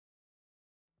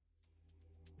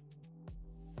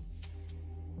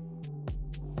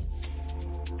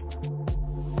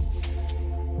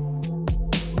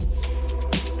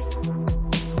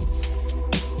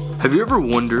Have you ever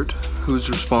wondered who's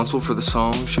responsible for the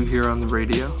songs you hear on the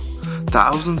radio?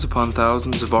 Thousands upon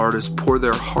thousands of artists pour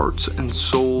their hearts and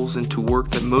souls into work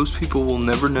that most people will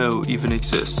never know even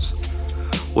exists.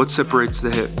 What separates the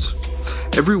hits?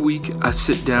 Every week, I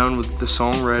sit down with the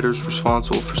songwriters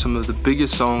responsible for some of the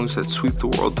biggest songs that sweep the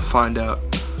world to find out,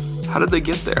 how did they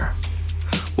get there?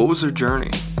 What was their journey?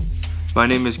 My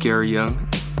name is Gary Young,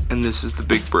 and this is The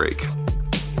Big Break.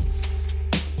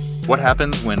 What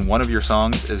happens when one of your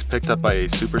songs is picked up by a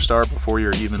superstar before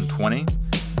you're even 20?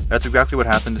 That's exactly what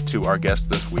happened to our guest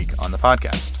this week on the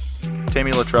podcast.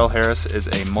 Tami LaTrell Harris is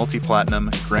a multi-platinum,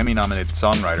 Grammy-nominated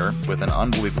songwriter with an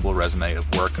unbelievable resume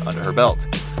of work under her belt.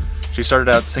 She started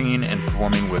out singing and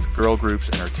performing with girl groups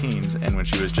in her teens, and when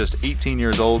she was just 18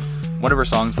 years old, one of her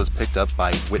songs was picked up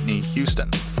by Whitney Houston.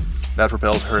 That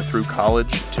propelled her through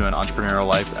college to an entrepreneurial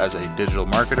life as a digital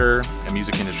marketer, a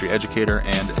music industry educator,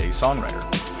 and a songwriter.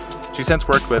 She's since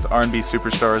worked with R&B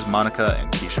superstars Monica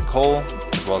and Keisha Cole,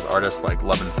 as well as artists like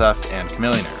Love and Theft and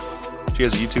Chameleonaire. She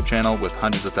has a YouTube channel with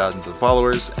hundreds of thousands of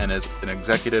followers and is an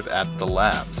executive at The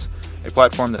Labs, a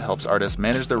platform that helps artists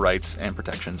manage the rights and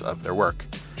protections of their work.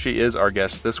 She is our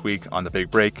guest this week on The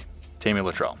Big Break, Tami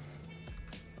LaTrell.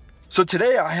 So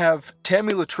today I have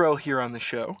Tami LaTrell here on the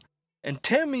show. And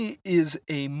Tami is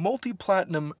a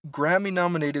multi-platinum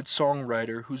Grammy-nominated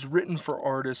songwriter who's written for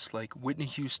artists like Whitney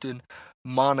Houston,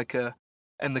 Monica,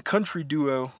 and the country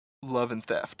duo Love and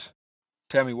Theft.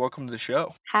 Tami, welcome to the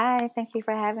show. Hi, thank you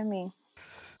for having me.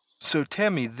 So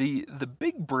Tami, the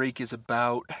Big Break is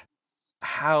about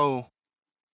how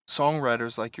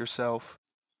songwriters like yourself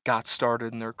got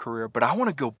started in their career. But I want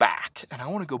to go back, and I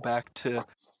want to go back to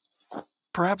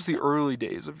perhaps the early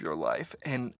days of your life.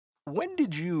 And when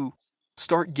did you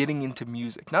start getting into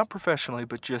music? Not professionally,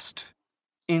 but just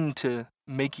into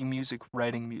making music,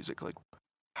 writing music. Like,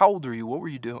 how old are you? What were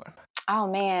you doing? Oh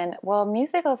man, well,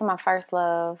 music was my first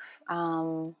love.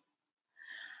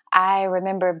 I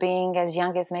remember being as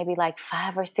young as maybe like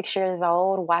 5 or 6 years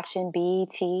old watching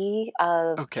BET.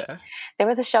 Okay. There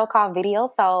was a show called Video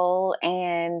Soul,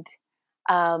 and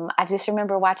I just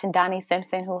remember watching Donnie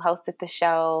Simpson, who hosted the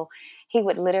show. He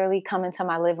would literally come into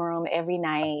my living room every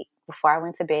night before I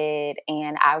went to bed,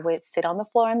 and I would sit on the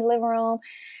floor in the living room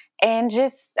and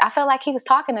I felt like he was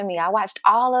talking to me. I watched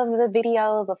all of the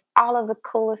videos of all of the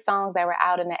coolest songs that were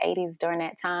out in the 80s during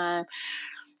that time.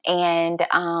 And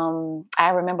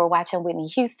I remember watching Whitney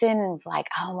Houston and was like,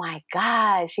 oh my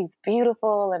God, she's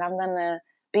beautiful, and I'm going to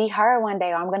be her one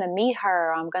day, or I'm going to meet her,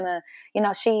 or I'm going to,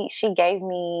 she gave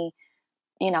me,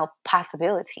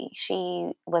 possibility.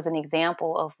 She was an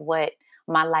example of what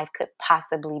my life could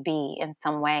possibly be in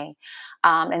some way.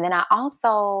 And then I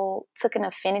also took an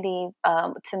affinity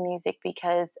to music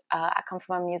because I come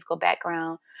from a musical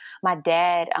background. My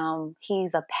dad,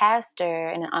 he's a pastor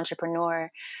and an entrepreneur,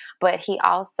 but he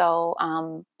also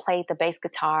played the bass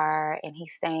guitar, and he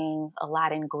sang a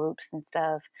lot in groups and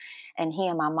stuff. And he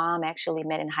and my mom actually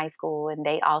met in high school, and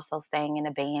they also sang in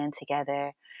a band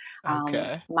together.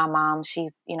 Okay. My mom,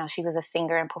 she was a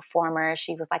singer and performer.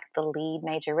 She was like the lead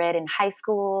majorette in high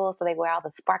school. So they wear all the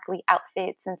sparkly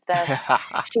outfits and stuff.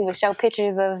 She would show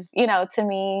pictures of, to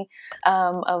me,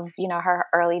 of, her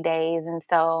early days. And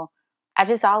so I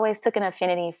just always took an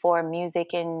affinity for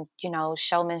music and,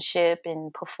 showmanship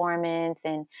and performance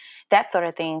and that sort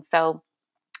of thing. So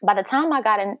by the time I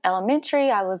got in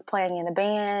elementary, I was playing in a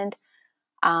band.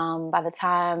 By the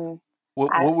time...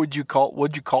 What'd you call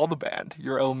the band?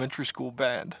 Your elementary school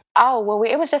band? Oh, well,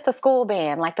 it was just a school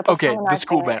band, like the the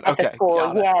school band. Okay,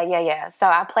 school. Yeah. So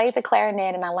I played the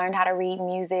clarinet, and I learned how to read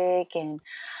music, and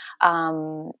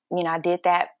I did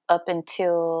that up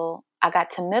until I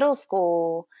got to middle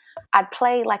school. I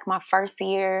played like my first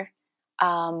year,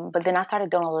 but then I started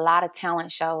doing a lot of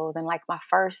talent shows, and like my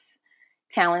first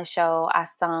talent show, I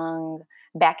sung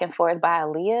 "Back and Forth" by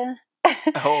Aaliyah.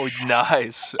 Oh,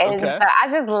 nice. And okay. so I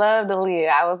just loved Aaliyah.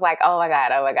 I was like, oh my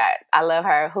God, I love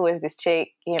her. Who is this chick?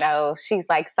 She's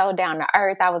like so down to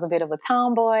earth. I was a bit of a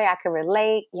tomboy. I could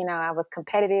relate. I was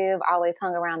competitive, always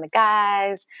hung around the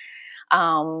guys.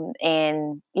 And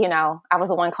I was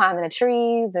the one climbing the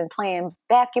trees and playing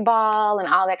basketball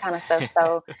and all that kind of stuff.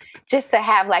 So just to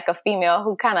have like a female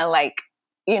who kind of like,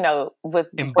 was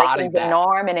breaking the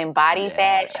norm and embodied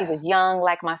that. She was young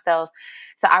like myself.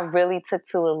 So I really took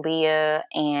to Aaliyah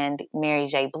and Mary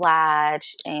J.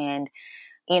 Blige, and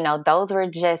those were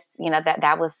just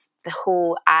that was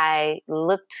who I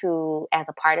looked to as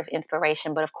a part of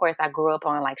inspiration. But of course, I grew up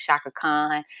on like Shaka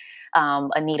Khan,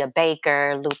 Anita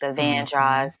Baker, Luther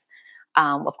Vandross,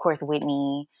 of course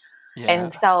Whitney,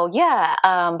 and so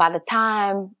by the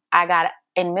time I got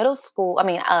in middle school,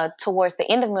 towards the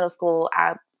end of middle school,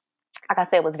 I like I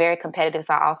said, was very competitive.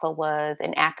 So I also was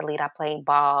an athlete. I played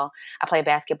ball. I played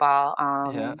basketball,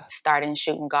 Yeah. starting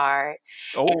shooting guard.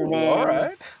 Oh, And all then,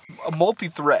 right. A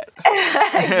multi-threat.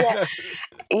 yeah,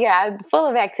 yeah, full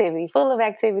of activity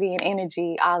and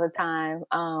energy all the time.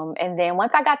 And then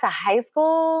once I got to high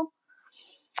school,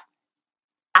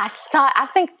 I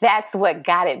think that's what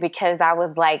got it because I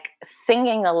was like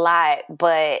singing a lot,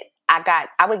 but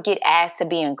I would get asked to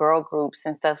be in girl groups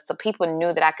and stuff. So people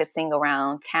knew that I could sing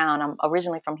around town. I'm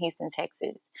originally from Houston,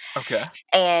 Texas. Okay.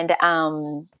 And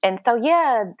so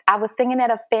yeah, I was singing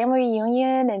at a family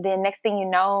reunion, and then next thing you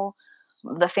know,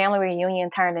 the family reunion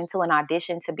turned into an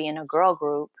audition to be in a girl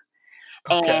group.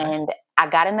 Okay. And I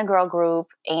got in the girl group,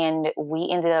 and we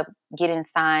ended up getting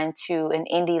signed to an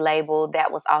indie label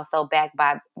that was also backed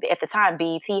by, at the time,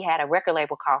 BET had a record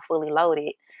label called Fully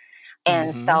Loaded.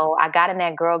 And Mm-hmm. so I got in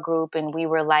that girl group, and we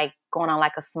were like going on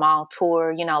like a small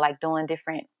tour, like doing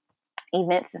different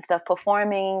events and stuff,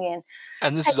 performing.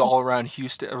 And this is all around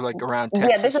Houston, or like around Yeah,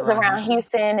 this Texas, is around around Houston?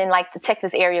 Houston and like the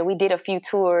Texas area. We did a few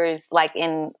tours like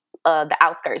in the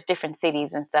outskirts, different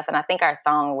cities and stuff. And I think our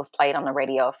song was played on the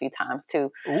radio a few times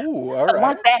too. Ooh, all So right.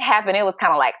 once that happened, it was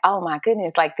kind of like, oh my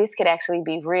goodness, like this could actually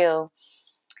be real.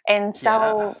 And Yeah.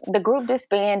 so the group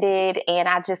disbanded, and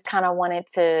I just kind of wanted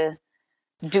to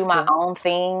do my Well, own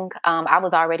thing. I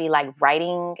was already like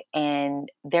writing, and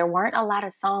there weren't a lot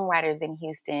of songwriters in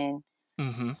Houston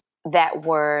mm-hmm. that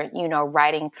were,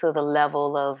 writing to the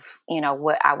level of,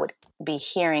 what I would be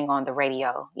hearing on the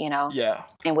radio, Yeah.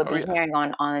 and would Oh, be yeah. hearing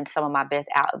on some of my best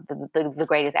the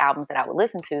greatest albums that I would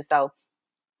listen to. So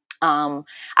I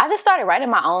just started writing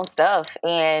my own stuff.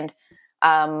 And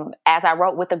as I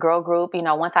wrote with the girl group,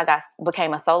 once I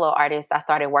became a solo artist, I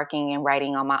started working and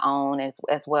writing on my own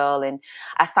as well. And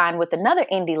I signed with another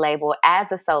indie label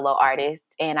as a solo artist,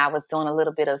 and I was doing a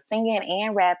little bit of singing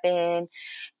and rapping.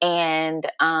 And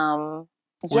Were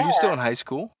yeah, you still in high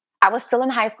school? I was still in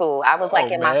high school. I was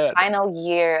like Oh, in my man. final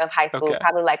year of high school, Okay.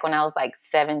 probably like when I was like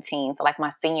 17. So like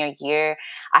my senior year,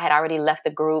 I had already left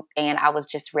the group, and I was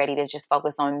just ready to just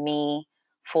focus on me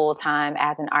full time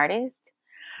as an artist.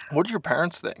 What did your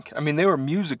parents think? I mean, they were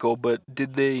musical, but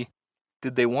did they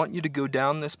want you to go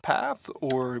down this path,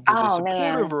 or were they Oh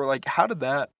supportive, man. or like how did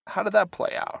that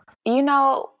play out?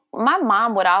 My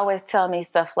mom would always tell me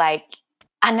stuff like,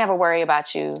 I never worry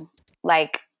about you.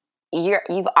 Like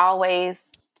you've always,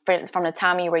 from the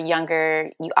time you were younger,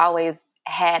 you always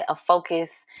had a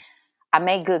focus. I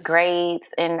made good grades,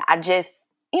 and I just,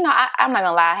 I'm not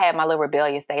gonna lie, I had my little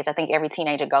rebellious stage. I think every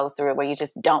teenager goes through it, where you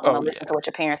just don't want to Oh, listen yeah. to what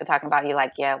your parents are talking about. You're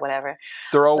like, yeah, whatever.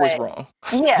 They're always But wrong.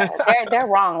 yeah, they're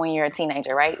wrong when you're a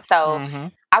teenager, right? So Mm-hmm.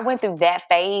 I went through that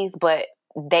phase, but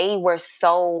they were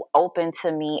so open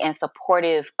to me and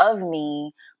supportive of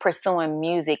me pursuing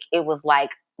music. It was like,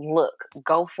 look,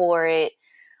 go for it.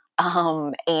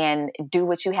 And do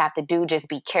what you have to do. Just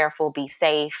be careful, be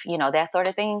safe, that sort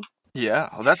of thing. Yeah,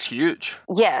 well, that's huge.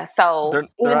 Yeah. So They're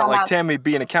even not though like Tammy,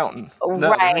 be an accountant. No, they're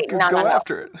right, like, no, no, go no,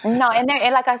 after it. no, and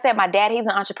like I said, my dad, he's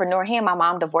an entrepreneur. He and my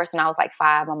mom divorced when I was like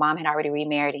 5. My mom had already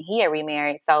remarried, and he had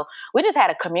remarried. So we just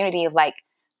had a community of like,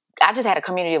 I just had a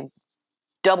community of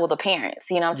double the parents.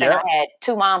 You know what I'm saying? Yeah. I had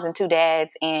 2 moms and 2 dads,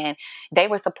 and they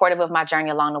were supportive of my journey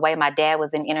along the way. My dad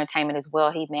was in entertainment as well.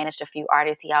 He managed a few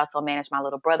artists. He also managed my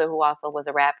little brother, who also was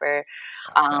a rapper.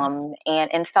 Okay.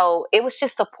 And so it was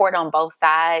just support on both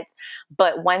sides.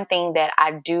 But one thing that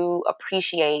I do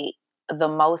appreciate the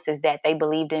most is that they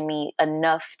believed in me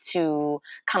enough to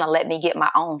kind of let me get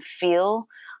my own feel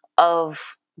of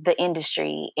the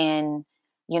industry. And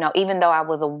even though I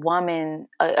was a woman,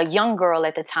 a young girl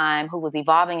at the time who was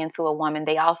evolving into a woman,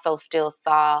 they also still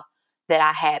saw that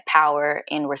I had power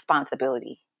and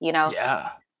responsibility. Yeah.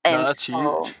 No, And that's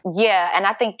so, huge. yeah, and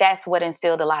I think that's what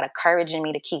instilled a lot of courage in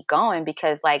me to keep going,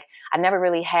 because like I never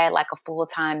really had like a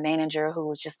full-time manager who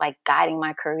was just like guiding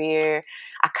my career.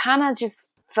 I kind of just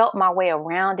felt my way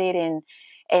around it,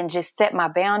 and just set my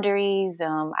boundaries.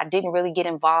 I didn't really get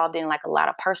involved in like a lot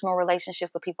of personal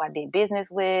relationships with people I did business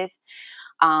with.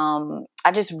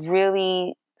 I just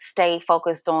really stayed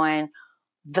focused on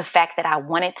the fact that I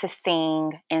wanted to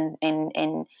sing and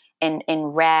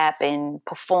rap and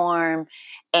perform,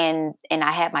 and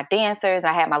I had my dancers,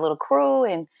 I had my little crew,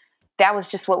 and that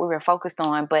was just what we were focused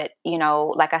on. But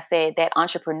like I said, that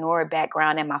entrepreneur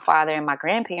background that my father and my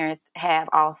grandparents have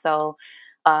also,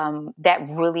 that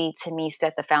really to me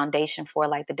set the foundation for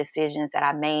like the decisions that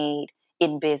I made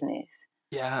in business.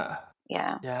 Yeah.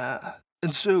 Yeah. Yeah.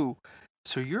 And so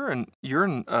you're in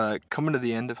coming to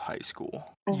the end of high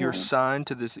school. You're Hmm. signed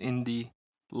to this indie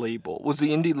label. Was the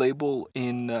indie label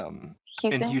in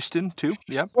Houston. Houston too?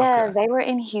 Yep. Yeah, Okay. they were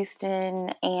in Houston,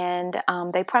 and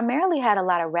they primarily had a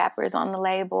lot of rappers on the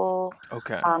label.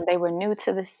 Okay. They were new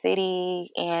to the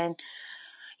city, and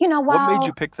What made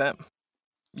you while pick them?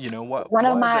 You know what? one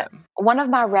of Why my them? one of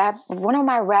my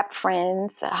rap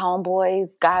friends, homeboys,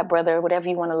 god brother, whatever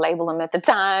you want to label him at the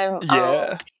time,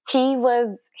 Yeah. he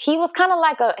was kind of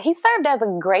like he served as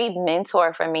a great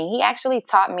mentor for me. He actually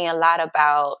taught me a lot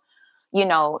about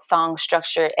song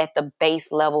structure at the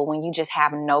base level when you just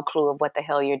have no clue of what the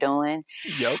hell you're doing.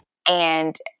 Yep.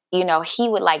 And he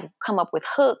would like come up with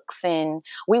hooks, and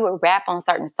we would rap on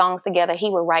certain songs together. He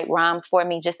would write rhymes for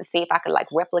me just to see if I could like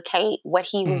replicate what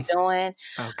he was doing.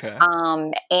 Okay.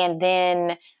 And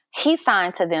then he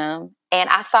signed to them, and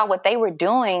I saw what they were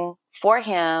doing for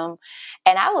him,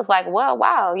 and I was like, well,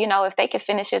 wow, if they could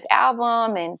finish his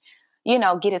album and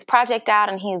get his project out,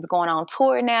 and he's going on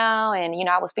tour now, and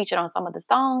I was featured on some of the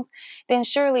songs, then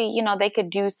surely they could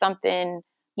do something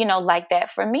like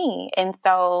that for me. And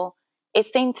so it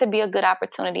seemed to be a good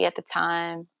opportunity at the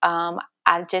time.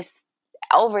 I just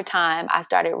Over time I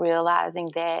started realizing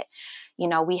that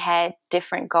we had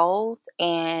different goals,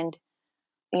 and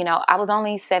I was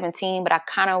only 17, but I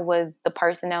kind of was the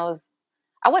person that was,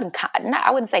 I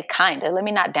wouldn't say kind of, let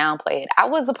me not downplay it. I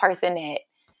was the person that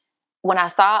when I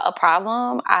saw a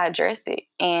problem, I addressed it,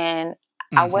 and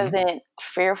I Mm-hmm. wasn't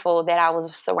fearful that I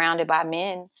was surrounded by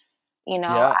men.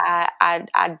 Yeah.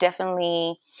 I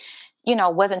definitely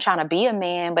wasn't trying to be a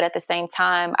man, but at the same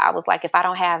time, I was like, if I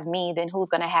don't have me, then who's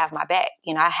going to have my back?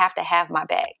 I have to have my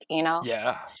back.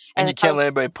 Yeah. And And you can't so, let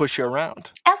anybody push you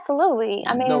around. absolutely.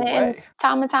 I No mean, and way.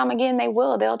 time and time again, they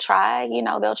will. They'll try,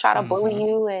 they'll try to bully Mm-hmm.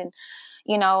 you and,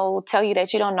 tell you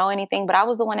that you don't know anything. But I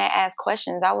was the one that asked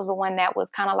questions. I was the one that was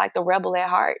kind of like the rebel at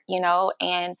heart.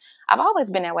 And I've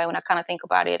always been that way when I kind of think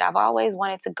about it. I've always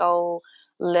wanted to go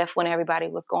left when everybody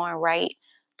was going right,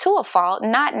 to a fault,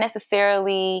 not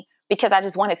necessarily because I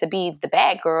just wanted to be the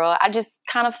bad girl. I just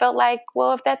kind of felt like,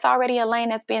 well, if that's already a lane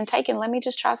that's being taken, let me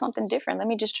just try something different. Let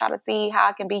me just try to see how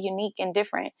I can be unique and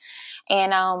different.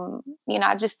 And,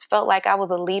 I just felt like I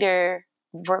was a leader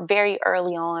very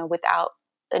early on without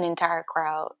an entire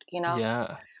crowd.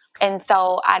 Yeah. And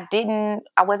so I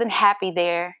wasn't happy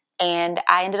there, and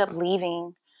I ended up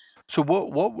leaving. So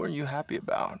what were you happy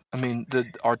about? I mean,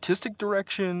 the artistic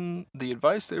direction, the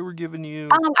advice they were giving you,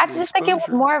 I the just think it was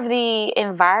exposure? more of the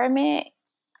environment.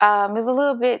 It was a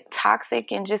little bit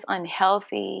toxic and just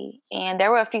unhealthy. And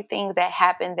there were a few things that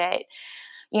happened that,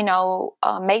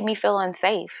 made me feel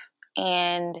unsafe,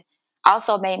 and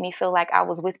also made me feel like I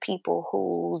was with people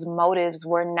whose motives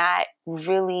were not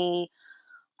really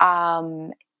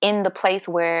in the place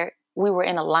where we were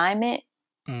in alignment.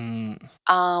 Mm,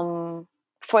 Um,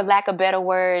 for lack of better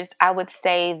words, I would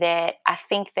say that I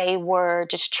think they were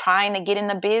just trying to get in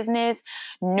the business,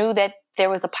 knew that there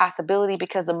was a possibility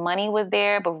because the money was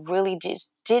there, but really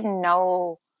just didn't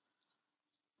know,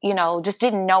 just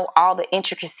didn't know all the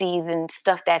intricacies and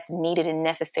stuff that's needed and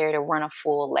necessary to run a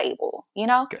full label.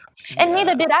 okay. And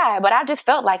neither Yeah. did I, but I just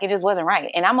felt like it just wasn't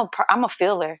right. And I'm a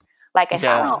feeler. Like if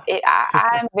I don't, Yeah.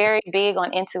 I'm very big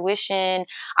on intuition.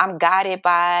 I'm guided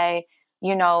by,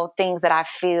 things that I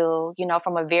feel.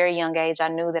 From a very young age, I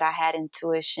knew that I had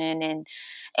intuition,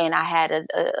 and I had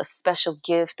a special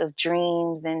gift of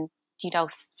dreams and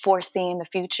foreseeing the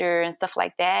future and stuff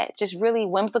like that. Just really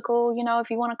whimsical, if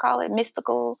you want to call it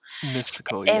mystical.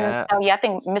 Mystical, And yeah. so, yeah, I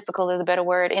think mystical is a better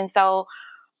word. And so,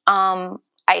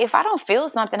 if I don't feel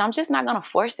something, I'm just not gonna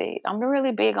force it. I'm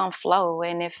really big on flow,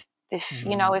 and if it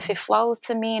Mm. flows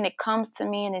to me and it comes to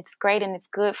me and it's great and it's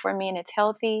good for me and it's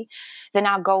healthy, then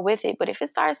I'll go with it. But if it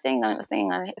starts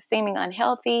seeming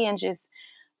unhealthy and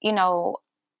you know,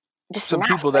 just Some not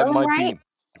people that feeling might right, be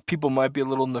people might be a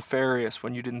little nefarious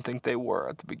when you didn't think they were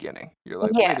at the beginning. You're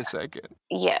like, yeah, "Wait a second.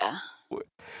 yeah, Wh-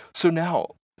 So now,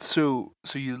 so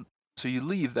you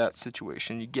leave that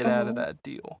situation, you get out of hmm that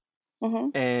deal. hmm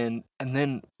And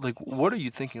then like what are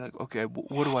you thinking like, okay,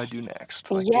 what do I do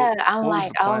next? Like yeah. I'm what was like,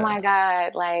 the oh plan? my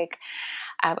god, like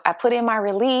I put in my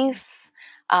release.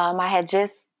 I had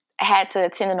just had to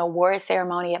attend an award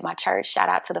ceremony at my church. Shout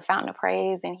out to the Fountain of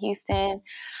Praise in Houston.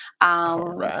 All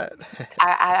Um, right.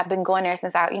 I've been going there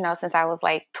since I was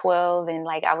like 12, and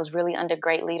like I was really under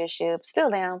great leadership.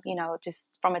 Still am, just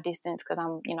from a distance because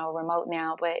I'm, remote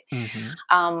now. But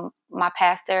Mm-hmm. my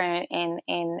pastor and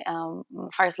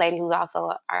first lady, who's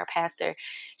also our pastor,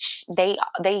 they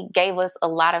gave us a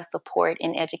lot of support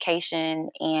in education,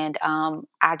 and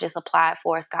I just applied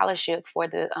for a scholarship for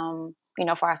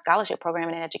for our scholarship program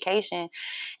in education,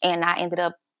 and I ended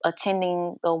up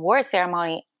attending the award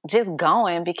ceremony, just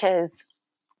going because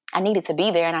I needed to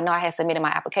be there, and I know I had submitted my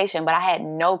application, but I had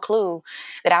no clue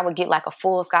that I would get like a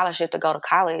full scholarship to go to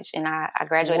college. And I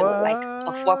graduated with like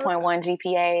a 4.1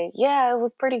 GPA. Yeah, it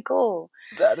was pretty cool.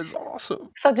 That is awesome.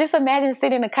 So just imagine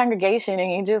sitting in a congregation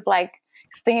and you just like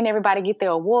seeing everybody get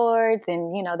their awards,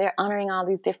 and you know they're honoring all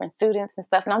these different students and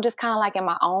stuff. And I'm just kind of like in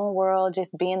my own world,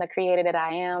 just being the creator that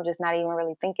I am, just not even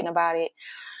really thinking about it.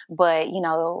 But you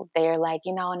know, they're like,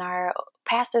 you know, in our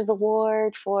pastor's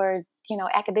award for, you know,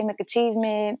 academic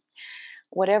achievement,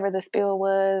 whatever the spiel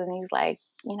was, and he's like,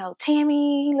 you know,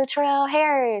 Tami LaTrell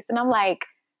Harris, and I'm like,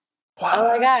 What? oh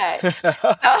my God.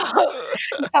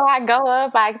 So I go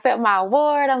up, I accept my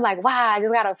award. I'm like, wow, I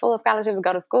just got a full scholarship to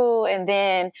go to school. And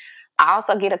then I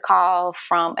also get a call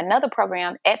from another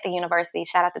program at the university.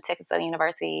 Shout out to Texas Southern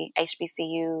University,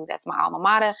 HBCU. That's my alma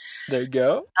mater. There you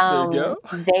go. There you go.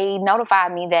 They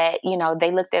notified me that, you know,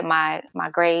 they looked at my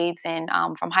grades and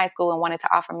from high school and wanted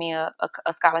to offer me a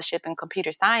scholarship in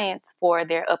computer science for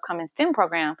their upcoming STEM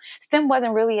program. STEM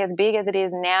wasn't really as big as it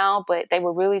is now, but they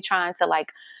were really trying to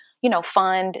like, you know,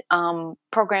 fund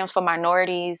programs for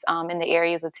minorities in the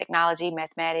areas of technology,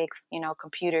 mathematics, you know,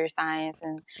 computer science,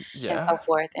 and so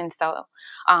forth. And so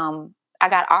I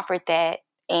got offered that,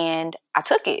 and I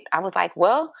took it. I was like,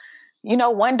 well, you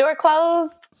know, one door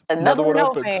closed, another one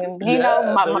opened. You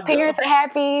know, my parents are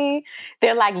happy.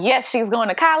 They're like, yes, she's going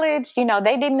to college. You know,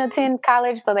 they didn't attend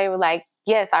college, so they were like,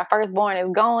 yes, our firstborn is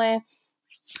going.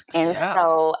 And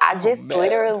so I just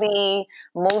literally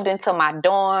moved into my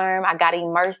dorm. I got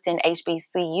immersed in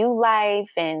HBCU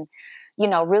life and, you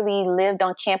know, really lived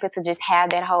on campus to just have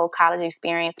that whole college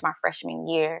experience my freshman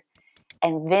year.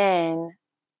 And then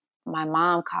my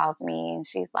mom calls me and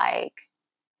she's like,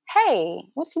 hey,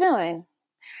 what you doing?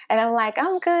 And I'm like,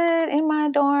 I'm good in my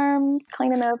dorm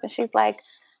cleaning up. And she's like,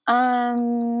 so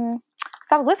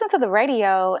I was listening to the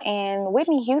radio and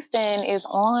Whitney Houston is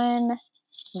on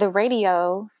the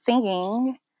radio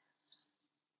singing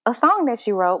a song that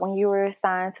you wrote when you were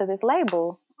signed to this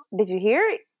label. Did you hear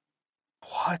it?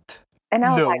 What? And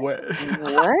I was no like, way.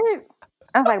 what?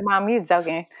 I was like, Mom, you're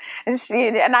joking.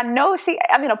 And I know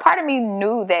a part of me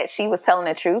knew that she was telling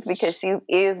the truth because she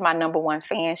is my number one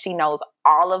fan. She knows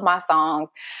all of my songs.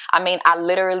 I mean, I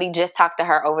literally just talked to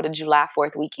her over the July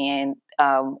 4th weekend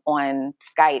on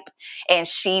Skype, and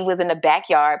she was in the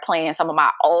backyard playing some of my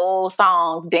old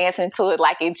songs, dancing to it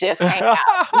like it just came out,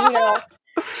 you know?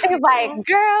 She was like,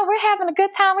 girl, we're having a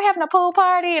good time. We're having a pool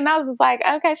party. And I was just like,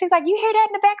 okay. She's like, you hear that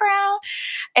in the background?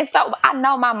 And so I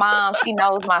know my mom, she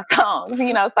knows my songs,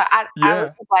 you know, so I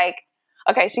was like,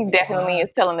 okay, she definitely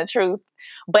is telling the truth.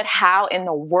 But how in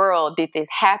the world did this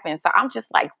happen? So I'm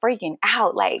just like freaking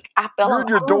out. Like I fell in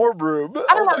your dorm room.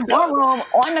 I'm in my dorm room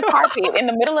on the carpet in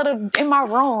the middle of in my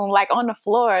room, like on the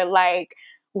floor, like,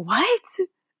 what?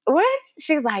 What?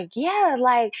 She's like, yeah,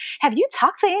 like, have you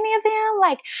talked to any of them?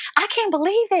 Like, I can't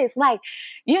believe this. Like,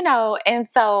 you know, and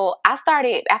so I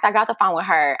started, after I got off the phone with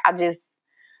her, I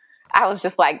was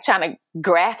just like trying to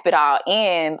grasp it all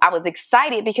in. I was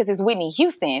excited because it's Whitney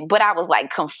Houston, but I was like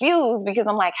confused because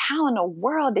I'm like, how in the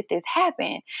world did this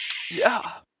happen? Yeah.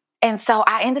 And so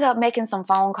I ended up making some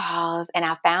phone calls, and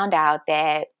I found out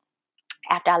that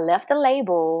after I left the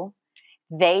label,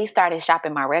 they started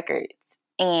shopping my records,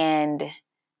 and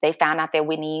they found out that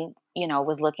Whitney, you know,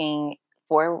 was looking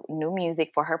for new music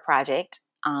for her project.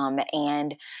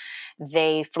 And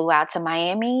they flew out to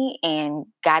Miami and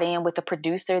got in with the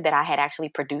producer that I had actually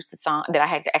produced the song, that I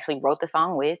had actually wrote the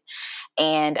song with.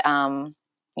 And,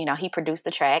 you know, he produced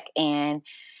the track, and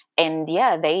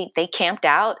yeah, they camped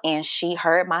out, and she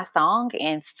heard my song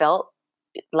and felt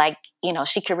like, you know,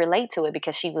 she could relate to it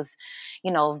because she was,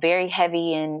 you know, very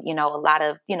heavy in, you know, a lot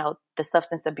of, you know, the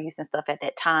substance abuse and stuff at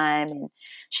that time. And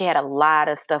she had a lot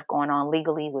of stuff going on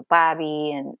legally with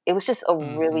Bobby. And it was just a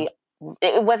really,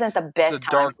 it wasn't the best time. It's a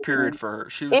dark period for her.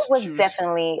 It was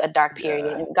definitely a dark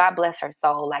period. And God bless her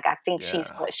soul. Like, I think she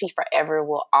forever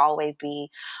will always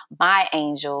be my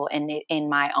angel in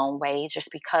my own way, just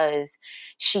because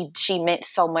she meant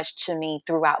so much to me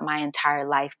throughout my entire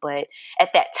life. But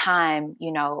at that time,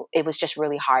 you know, it was just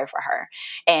really hard for her.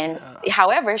 And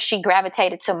however, she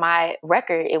gravitated to my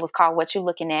record. It was called What You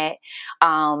Looking At.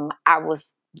 I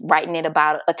was writing it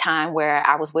about a time where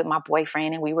I was with my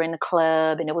boyfriend and we were in the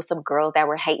club, and there was some girls that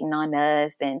were hating on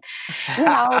us, and you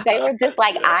know, they were just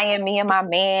like eyeing me and my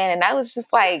man, and I was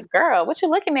just like, girl, what you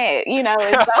looking at? You know,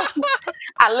 and so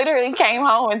I literally came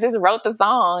home and just wrote the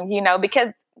song, you know,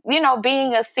 because, you know,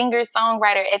 being a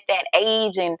singer-songwriter at that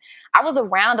age, and I was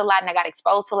around a lot and I got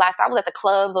exposed to a lot. So I was at the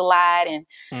clubs a lot and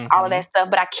all of that stuff,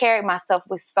 but I carried myself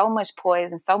with so much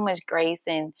poise and so much grace,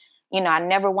 and you know, I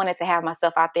never wanted to have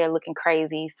myself out there looking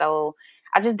crazy. So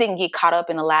I just didn't get caught up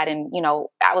in a lot. And,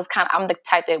 I'm the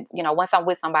type that, once I'm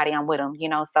with somebody, I'm with them,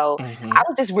 so I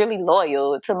was just really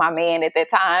loyal to my man at that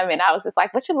time. And I was just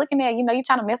like, what you looking at? You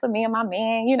trying to mess with me and my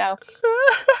man,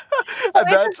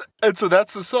 So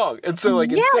that's the song. And so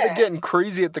like, instead of Yeah. getting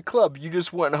crazy at the club, you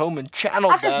just went home and I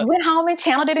channeled just that. went home and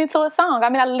channeled it into a song. I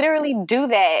mean, I literally do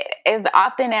that as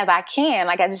often as I can.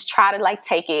 Like, I just try to like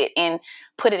take it and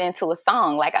put it into a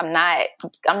song. Like, I'm not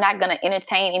going to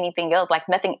entertain anything else. Like,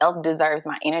 nothing else deserves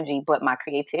my energy but my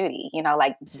creativity.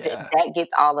 That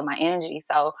gets all of my energy.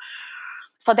 So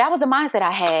that was the mindset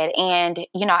I had. And,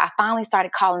 I finally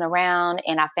started calling around,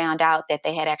 and I found out that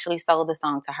they had actually sold the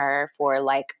song to her for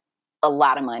like a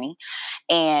lot of money.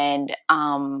 And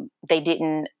they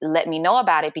didn't let me know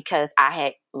about it because I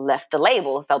had left the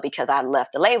label. So because I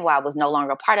left the label, I was no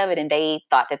longer a part of it, and they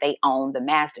thought that they owned the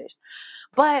masters.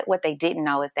 But what they didn't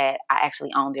know is that I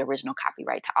actually owned the original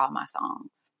copyright to all my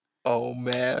songs. Oh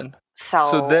man. So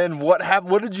So then what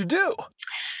happened? What did you do?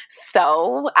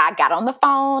 So I got on the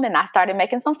phone and I started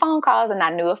making some phone calls, and I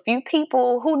knew a few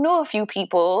people who knew a few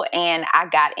people, and I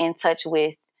got in touch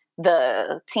with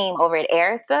the team over at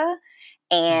Arista.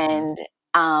 And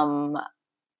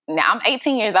now I'm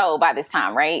 18 years old by this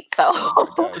time, right? So, oh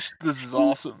my gosh, this is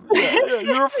awesome. Yeah,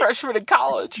 you're a freshman in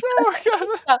college. Oh my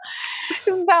god.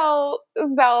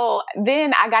 so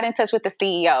then I got in touch with the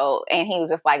CEO, and he was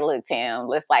just like, "Look, Tim,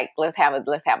 let's have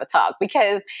a talk,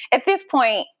 because at this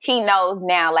point he knows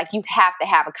now, like, you have to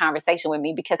have a conversation with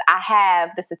me because I have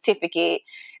the certificate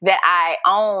that I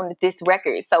own this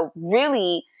record. So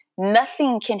really,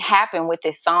 nothing can happen with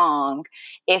this song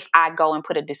if I go and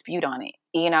put a dispute on it,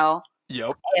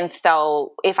 Yep. And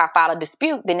so if I file a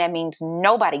dispute, then that means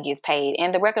nobody gets paid.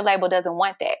 And the record label doesn't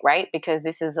want that, right? Because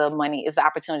this is an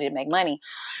opportunity to make money.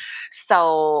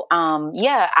 So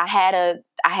I had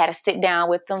a sit down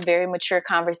with them, very mature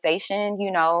conversation,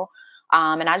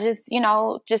 and I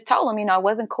just told them, it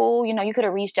wasn't cool. You could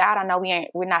have reached out. I know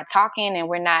we're not talking and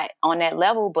we're not on that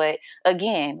level, but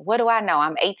again, what do I know?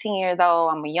 I'm 18 years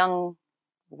old. I'm a young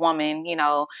woman,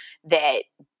 that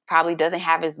probably doesn't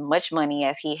have as much money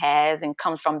as he has and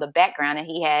comes from the background that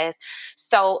he has.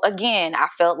 So again, I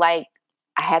felt like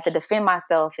I had to defend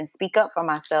myself and speak up for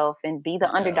myself and be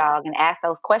the underdog and ask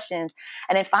those questions.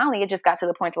 And then finally, it just got to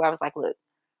the point where I was like, look,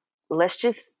 let's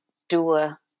just do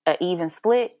a even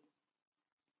split.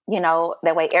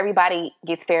 That way everybody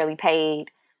gets fairly paid,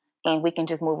 and we can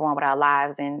just move on with our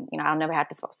lives. And, I'll never have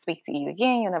to speak to you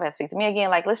again. You'll never have to speak to me again.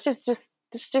 Like, let's just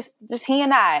he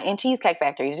and I in Cheesecake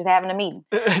Factory, just having a meeting.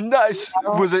 Nice.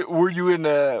 Were you in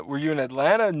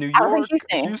Atlanta, New I was in York?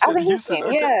 Houston. I was in Houston.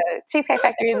 Okay. Yeah. Cheesecake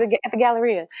Factory at the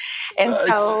Galleria. And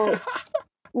Nice. so,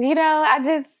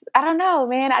 I don't know,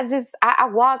 man.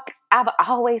 I've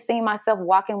always seen myself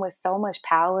walking with so much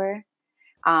power.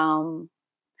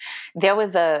 There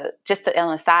was just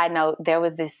on a side note, there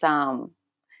was this, I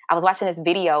was watching this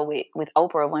video with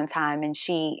Oprah one time, and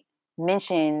she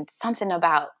mentioned something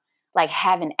about like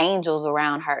having angels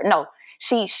around her. No,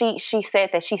 she said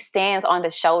that she stands on the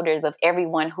shoulders of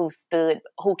everyone who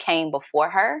came before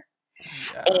her.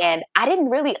 Yeah. And I didn't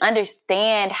really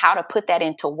understand how to put that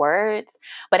into words.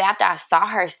 But after I saw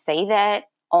her say that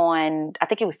on, I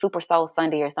think it was Super Soul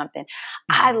Sunday or something,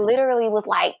 I literally was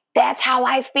like, that's how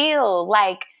I feel.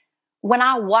 Like, when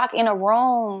I walk in a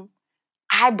room,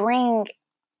 I bring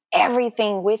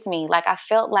everything with me. Like, I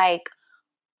felt like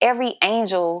every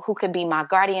angel who could be my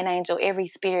guardian angel, every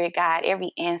spirit guide,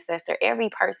 every ancestor, every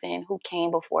person who came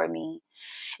before me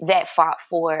that fought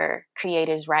for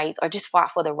creators' rights, or just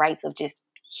fought for the rights of just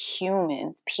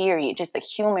humans, period, just a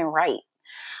human right.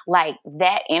 Like,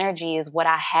 that energy is what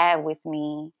I have with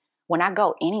me when I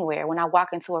go anywhere, when I walk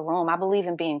into a room. I believe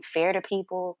in being fair to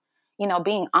people,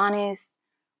 being honest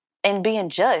and being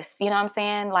just, you know what I'm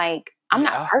saying? Like, I'm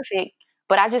not perfect,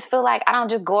 but I just feel like I don't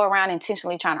just go around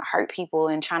intentionally trying to hurt people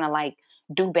and trying to like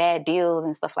do bad deals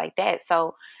and stuff like that.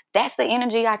 So that's the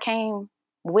energy I came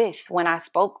with when I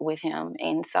spoke with him.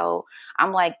 And so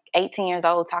I'm like 18 years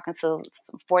old talking to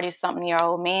some 40 something year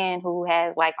old man who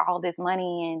has like all this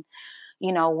money and,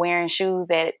 wearing shoes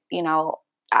that,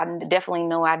 I definitely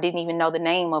know I didn't even know the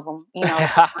name of them,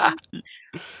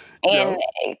 and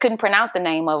couldn't pronounce the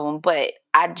name of them, but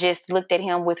I just looked at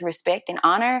him with respect and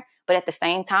honor. But at the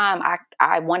same time,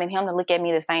 I wanted him to look at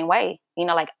me the same way.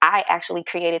 Like, I actually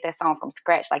created that song from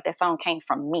scratch. Like, that song came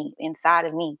from me, inside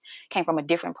of me, came from a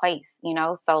different place,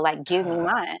 so like, give me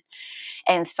mine.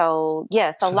 And so,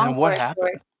 yeah, so long then what story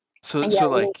happened? short, So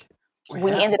like,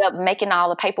 we ended up making all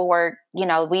the paperwork, we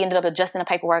ended up adjusting the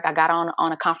paperwork. I got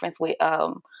on a conference with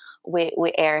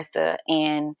Arista,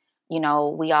 and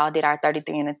we all did our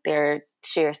 33 and a third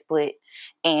share split.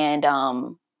 And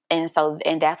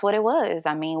and that's what it was.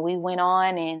 I mean, we went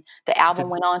on, and the album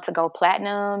went on to go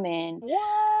platinum. And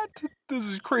What? This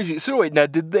is crazy. So wait,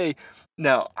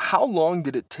 now how long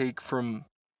did it take from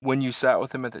when you sat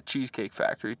with him at the Cheesecake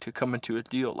Factory to come into a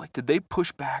deal? Like, did they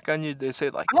push back on you? Did they say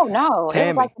like, oh no, it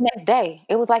was like Tammy, the next day.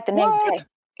 It was like the next day. what?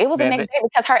 It was the Man, next day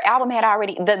because her album had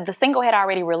already the single had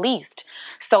already released.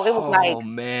 So it was like oh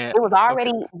man. it was Okay.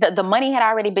 already the money had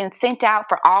already been sent out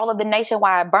for all of the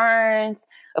nationwide burns.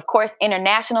 Of course,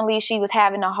 internationally, she was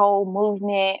having a whole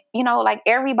movement. You know, like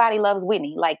everybody loves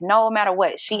Whitney. Like no matter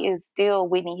what, she is still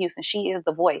Whitney Houston. She is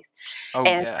the voice. Oh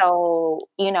And yeah. so,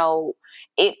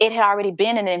 it had already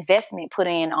been an investment put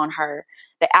in on her.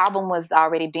 The album was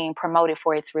already being promoted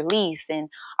for its release and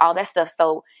all that stuff.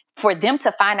 So for them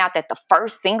to find out that the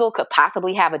first single could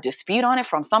possibly have a dispute on it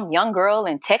from some young girl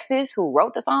in Texas who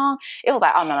wrote the song, it was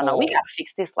like, oh no, we Oh gotta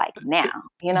fix this like now.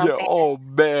 You know what yeah. I'm saying? Oh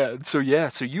man. So yeah.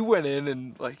 So you went in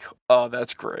and like, oh,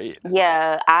 that's great.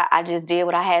 Yeah, I just did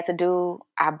what I had to do.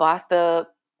 I bossed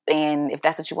up, and if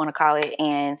that's what you want to call it,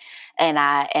 and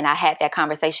I had that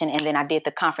conversation, and then I did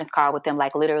the conference call with them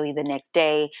like literally the next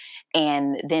day,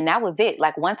 and then that was it.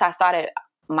 Like once I started,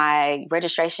 my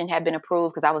registration had been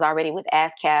approved because I was already with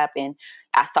ASCAP, and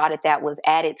I saw that was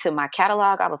added to my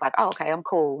catalog. I was like, oh, okay, I'm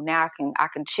cool. Now I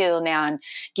can chill now and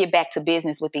get back to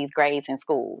business with these grades in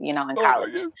school, in Oh my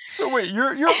college. god. So wait,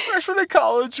 you're a freshman in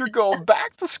college, you're going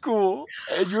back to school,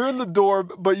 and you're in the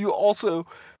dorm, but you also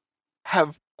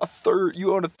have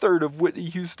you own a third of Whitney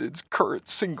Houston's current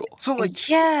single. So like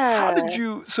how did Yeah.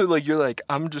 you so like you're like,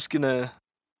 I'm just gonna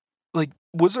like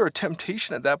was there a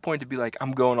temptation at that point to be like,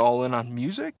 I'm going all in on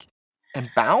music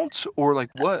and bounce? Or like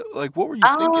what were you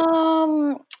thinking?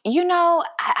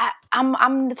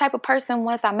 I'm the type of person,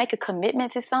 once I make a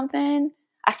commitment to something,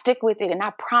 I stick with it. And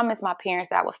I promised my parents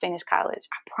that I would finish college.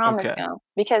 I promised Okay. them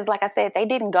because, like I said, they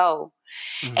didn't go.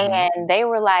 Mm-hmm. And they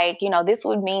were like, this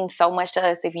would mean so much to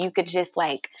us if you could just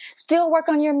like still work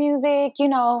on your music,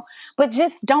 but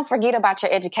just don't forget about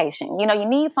your education. You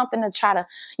need something to try to,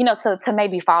 to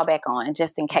maybe fall back on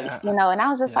just in case, Yeah. and I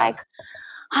was just Yeah. like,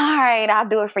 all right, I'll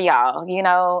do it for y'all,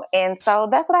 And so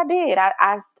that's what I did.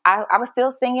 I was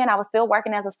still singing. I was still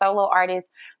working as a solo artist.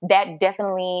 That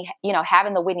definitely,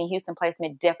 having the Whitney Houston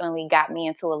placement definitely got me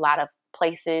into a lot of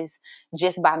places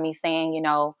just by me saying,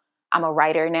 I'm a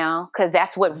writer now. Cause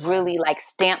that's what Yeah. really like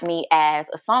stamped me as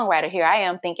a songwriter. Here I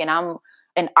am thinking I'm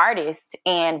an artist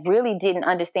and really didn't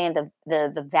understand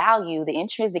the value, the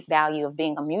intrinsic value of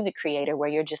being a music creator, where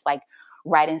you're just like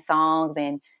writing songs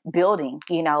and building,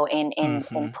 and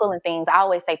Mm-hmm. pulling things. I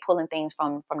always say pulling things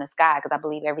from the sky because I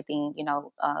believe everything,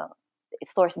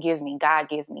 source gives me, God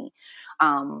gives me.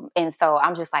 And so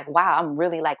I'm just like, wow, I'm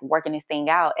really like working this thing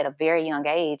out at a very young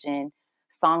age. And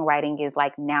songwriting is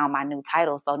like now my new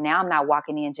title. So now I'm not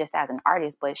walking in just as an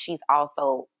artist, but she's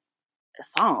also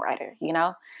a songwriter,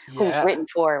 who's Yeah. written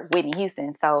for Whitney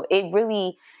Houston. So it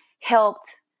really helped,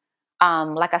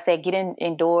 like I said, getting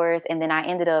indoors. And then I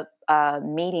ended up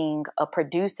meeting a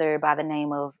producer by the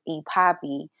name of E.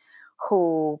 Poppy,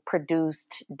 who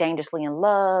produced Dangerously in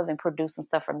Love and produced some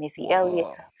stuff for Missy Elliott.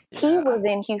 Whoa. He Yeah. was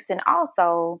in Houston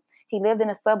also. He lived in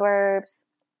the suburbs,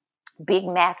 big,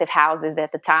 massive houses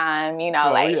at the time,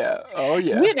 Oh like, yeah. Oh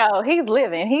yeah. he's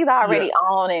living. He's Yeah. already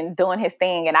on and doing his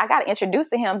thing. And I got introduced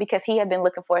to him because he had been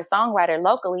looking for a songwriter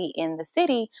locally in the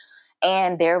city.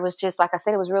 And there was just, like I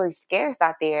said, it was really scarce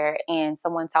out there. And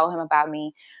someone told him about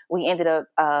me. We ended up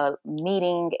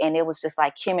meeting, and it was just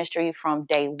like chemistry from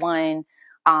day one.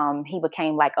 He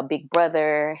became like a big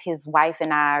brother. His wife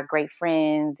and I are great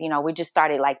friends. We just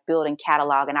started like building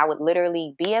catalog. And I would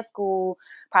literally be at school,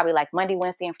 probably like Monday,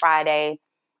 Wednesday, and Friday.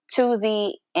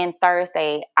 Tuesday and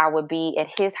Thursday, I would be at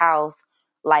his house,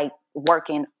 like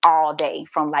working all day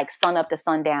from like sun up to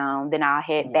sundown. Then I'll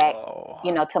head back,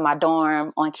 Whoa. to my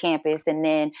dorm on campus. And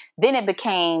then it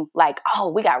became like, oh,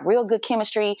 we got real good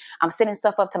chemistry. I'm sending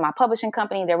stuff up to my publishing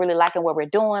company. They're really liking what we're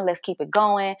doing. Let's keep it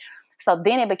going. So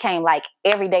then it became like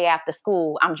every day after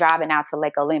school, I'm driving out to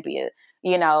Lake Olympia,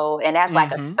 and that's like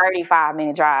a Mm-hmm.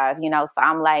 35-minute drive, So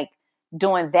I'm like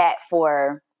doing that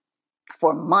for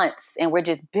months, and we're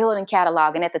just building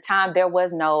catalog. And at the time there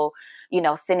was no,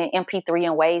 sending MP3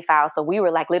 and WAV files. So we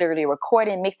were like literally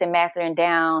recording, mixing, mastering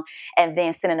down, and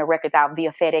then sending the records out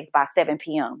via FedEx by 7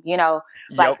 p.m.,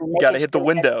 like Yep. making Gotta hit the sure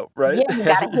that, window, right? yeah, you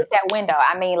got to hit that window.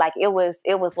 I mean, like it was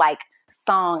like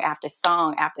song after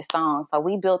song after song. So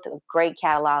we built a great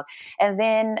catalog. And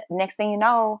then next thing you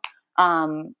know,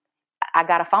 I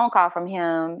got a phone call from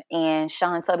him and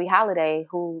Sean Tubby Holiday,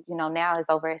 who, now is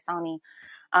over at Sony.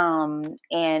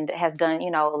 and has done,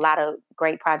 a lot of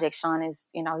great projects. Sean is,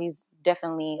 he's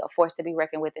definitely a force to be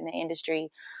reckoned with in the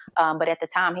industry. But at the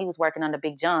time, he was working under the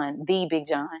Big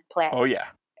John Platt. Oh, yeah.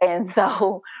 And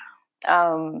so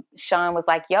Sean was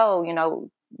like, yo,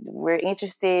 we're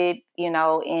interested,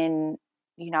 in,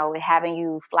 having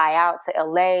you fly out to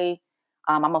LA.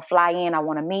 I'm going to fly in. I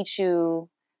want to meet you,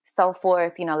 so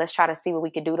forth. Let's try to see what we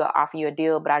could do to offer you a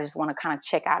deal. But I just want to kind of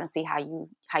check out and see how you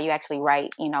actually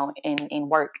write, in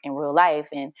work in real life.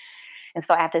 And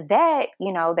so after that,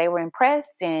 they were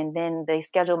impressed, and then they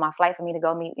scheduled my flight for me to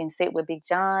go meet and sit with Big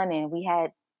John. And we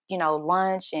had,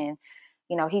 lunch, and,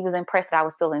 he was impressed that I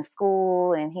was still in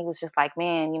school, and he was just like,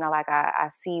 man, like I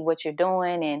see what you're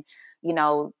doing. And,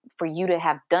 for you to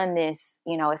have done this,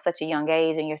 at such a young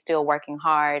age, and you're still working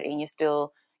hard, and you're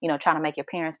still, trying to make your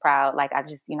parents proud. Like, I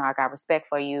just, I got respect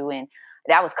for you. And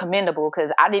that was commendable,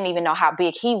 because I didn't even know how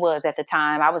big he was at the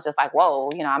time. I was just like, whoa,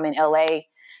 I'm in LA,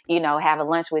 having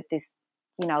lunch with this,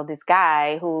 this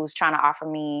guy who's trying to offer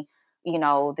me,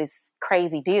 this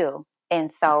crazy deal. And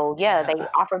so, they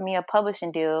offered me a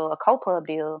publishing deal, a co-pub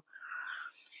deal.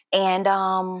 And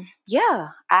And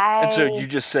so you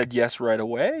just said yes right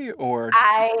away, or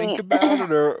did you think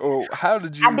about it, or how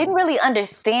did you? I didn't really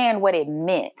understand what it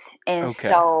meant. And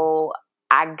so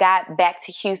I got back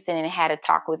to Houston and had a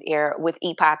talk with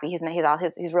E Poppy. His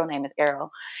real name is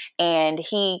Errol. And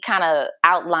he kind of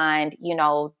outlined,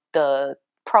 the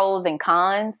pros and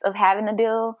cons of having a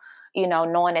deal,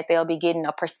 knowing that they'll be getting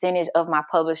a percentage of my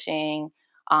publishing,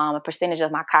 a percentage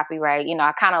of my copyright.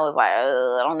 I kind of was like,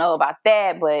 I don't know about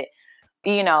that. But,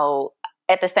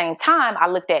 at the same time, I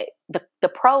looked at the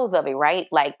pros of it, right?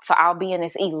 Like, so I'll be in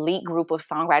this elite group of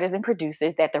songwriters and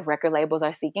producers that the record labels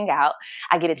are seeking out.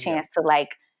 I get a chance to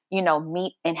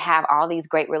meet and have all these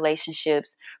great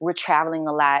relationships. We're traveling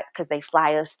a lot because they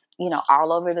fly us,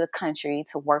 all over the country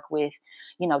to work with,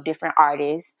 different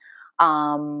artists.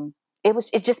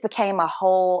 It just became a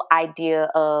whole idea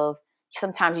of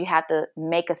sometimes you have to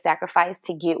make a sacrifice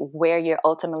to get where you're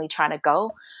ultimately trying to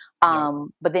go.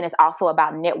 But then it's also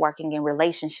about networking and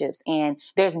relationships. And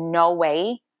there's no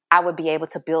way I would be able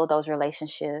to build those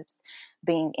relationships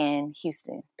being in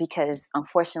Houston, because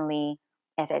unfortunately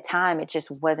at that time, it just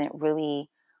wasn't really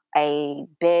a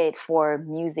bed for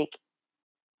music,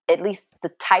 at least the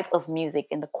type of music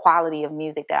and the quality of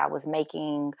music that I was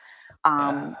making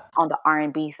on the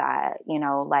R&B side,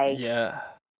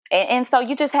 And so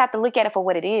you just have to look at it for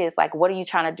what it is. Like, what are you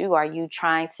trying to do? Are you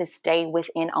trying to stay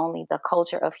within only the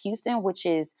culture of Houston, which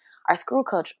is our screw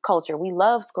culture? We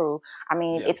love screw. I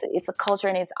mean, it's a culture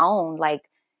in its own. Like,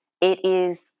 it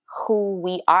is who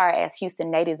we are as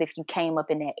Houston natives if you came up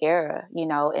in that era,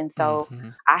 And so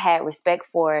I had respect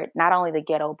for not only the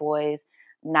Ghetto Boys,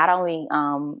 not only,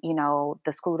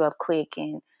 the Screwed Up Clique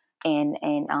and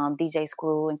DJ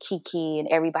Screw and Kiki and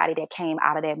everybody that came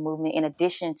out of that movement, in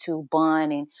addition to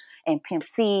Bun and Pimp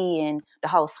C and the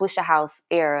whole Swisher House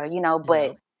era,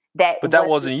 but that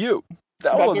wasn't you.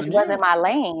 That wasn't my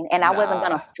lane, and I wasn't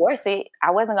gonna force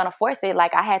it.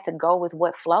 Like, I had to go with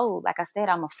what flowed. Like I said,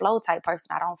 I'm a flow type person.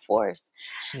 I don't force.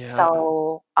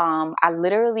 So I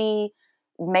literally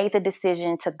made the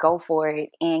decision to go for it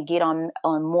and get on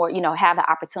more, have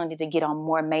the opportunity to get on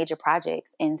more major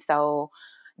projects. And so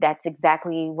that's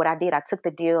exactly what I did. I took the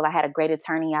deal. I had a great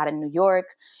attorney out in New York.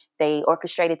 They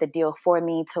orchestrated the deal for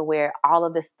me to where all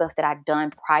of the stuff that I'd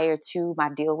done prior to my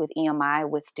deal with EMI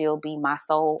would still be my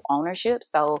sole ownership.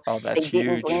 So they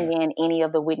didn't bring in any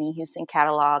of the Whitney Houston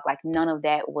catalog. Like, none of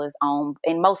that was on.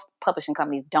 And most publishing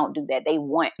companies don't do that. They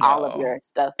want all of your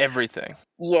stuff. Everything.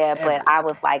 Yeah, but I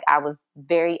was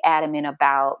very adamant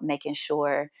about making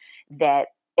sure that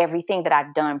everything that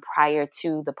I'd done prior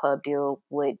to the pub deal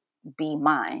would be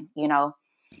mine,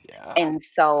 And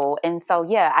so,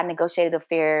 I negotiated a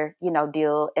fair,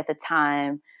 deal at the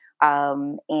time.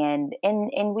 And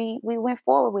we went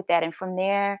forward with that. And from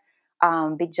there,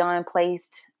 Big John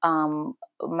placed,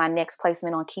 my next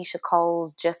placement on Keisha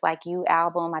Cole's Just Like You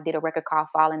album. I did a record called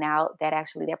Falling Out that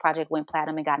project went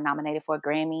platinum and got nominated for a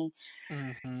Grammy.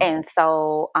 And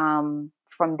so,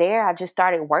 from there, I just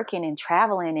started working and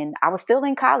traveling, and I was still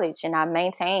in college, and I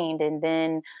maintained. And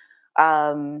then,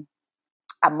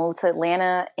 I moved to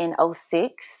Atlanta in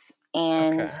 2006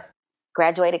 and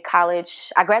graduated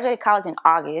college. I graduated college in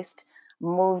August,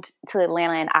 moved to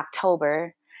Atlanta in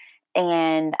October,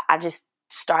 and I just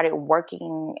started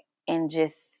working and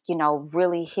just,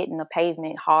 really hitting the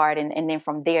pavement hard. And then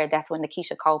from there, that's when the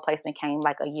Keisha Cole placement came,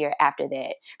 like a year after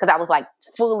that, because I was like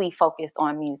fully focused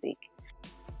on music.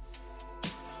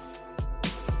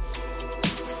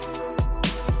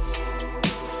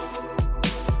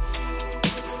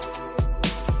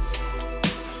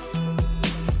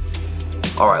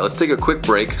 Alright, let's take a quick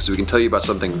break so we can tell you about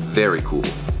something very cool.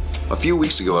 A few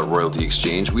weeks ago at Royalty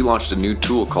Exchange, we launched a new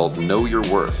tool called Know Your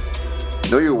Worth.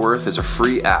 Know Your Worth is a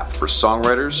free app for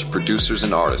songwriters, producers,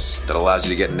 and artists that allows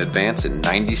you to get an advance in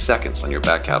 90 seconds on your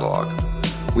back catalog.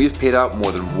 We have paid out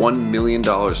more than $1 million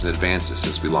in advances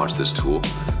since we launched this tool,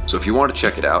 so if you want to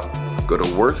check it out, go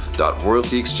to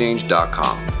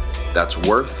worth.royaltyexchange.com. That's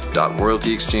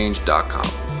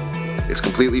worth.royaltyexchange.com. It's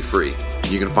completely free.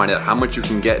 You can find out how much you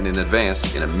can get in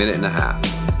advance in a minute and a half.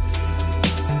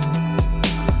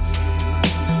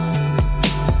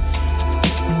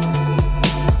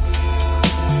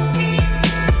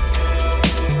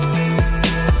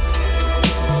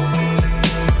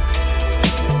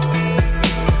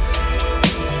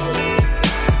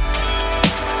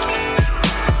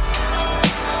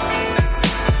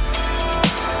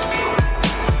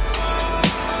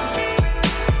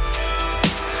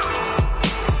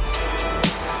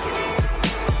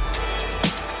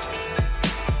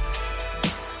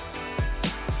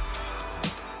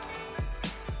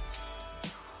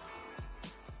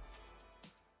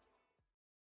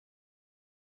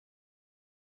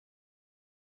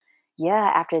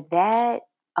 Yeah, after that,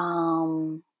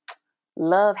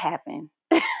 love happened.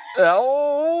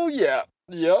 Oh, yeah.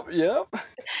 Yep.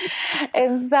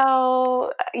 And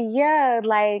so, yeah,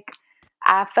 like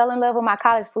I fell in love with my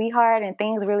college sweetheart, and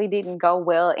things really didn't go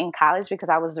well in college because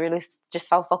I was really just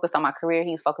so focused on my career.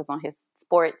 He's focused on his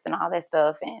sports and all that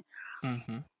stuff. And,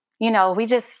 we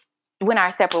just went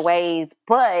our separate ways.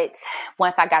 But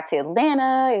once I got to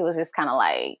Atlanta, it was just kind of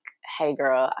like, hey,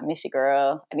 girl, I miss you,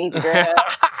 girl. I need you, girl.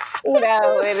 And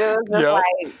it was just like,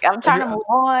 I'm trying to move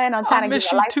on. I'm trying to get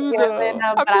my life together.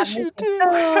 But I miss you too.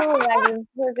 I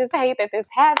just hate that this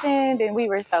happened. And we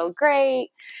were so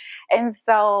great. And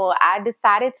so I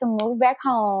decided to move back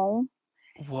home.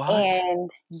 What? And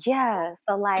yeah,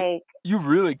 so like you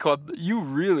really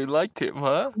liked him,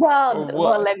 huh?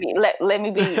 Well, let me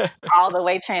be all the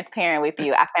way transparent with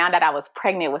you. I found out I was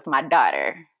pregnant with my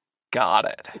daughter. Got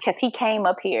it. Because he came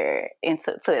up here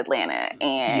to Atlanta,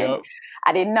 and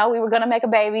I didn't know we were gonna make a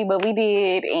baby, but we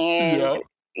did. And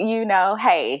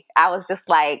hey, I was just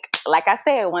like I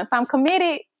said, once I'm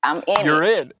committed, I'm in. You're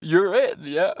in,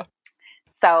 yeah.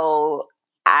 So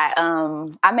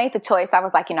I made the choice. I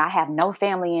was like, I have no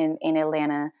family in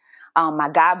Atlanta. My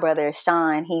god brother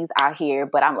Sean, he's out here,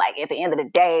 but I'm like, at the end of the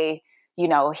day,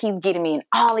 he's getting me in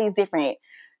all these different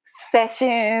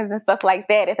sessions and stuff like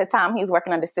that. At the time, he was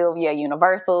working under Sylvia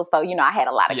Universal, so I had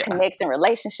a lot of connects and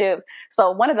relationships.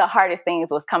 So one of the hardest things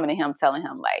was coming to him, telling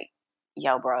him like,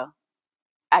 "Yo, bro,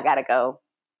 I gotta go.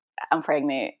 I'm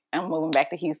pregnant. I'm moving back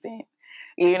to Houston."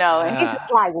 And he's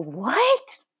just like,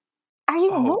 "What? What are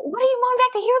you moving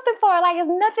back to Houston for? Like, there's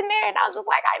nothing there." And I was just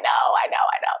like, I know.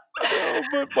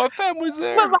 But my family's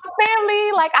there. But my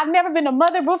family, like, I've never been a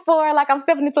mother before. Like, I'm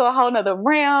stepping into a whole nother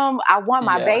realm. I want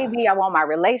my baby. I want my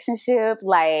relationship.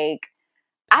 Like,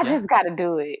 I just got to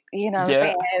do it. You know what I'm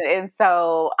saying? And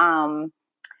so,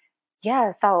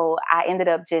 so I ended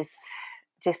up just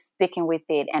sticking with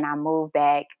it, and I moved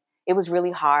back. It was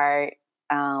really hard,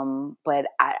 but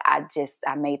I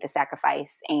made the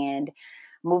sacrifice and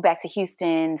moved back to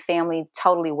Houston. Family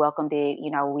totally welcomed it.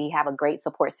 We have a great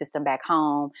support system back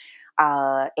home.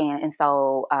 And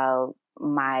so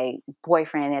my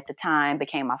boyfriend at the time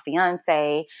became my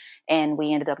fiance, and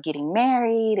we ended up getting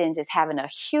married and just having a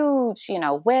huge,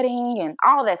 wedding and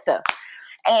all that stuff.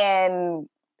 And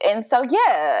so,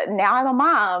 now I'm a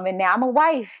mom, and now I'm a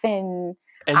wife, and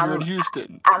you're in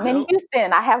Houston. I'm in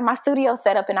Houston. I have my studio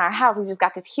set up in our house. We just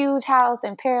got this huge house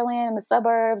in Pearland in the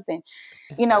suburbs, and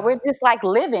we're just like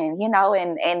living,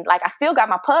 and like I still got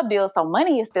my pub deal, so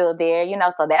money is still there,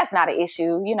 so that's not an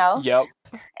issue, Yep.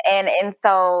 And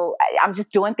so I'm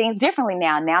just doing things differently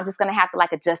now. Now I'm just gonna have to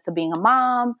like adjust to being a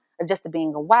mom, adjust to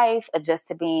being a wife, adjust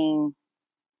to being,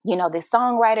 this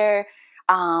songwriter.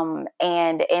 And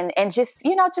just,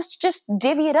 just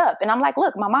divvy it up. And I'm like,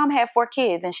 look, my mom had 4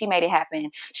 kids and she made it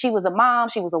happen. She was a mom.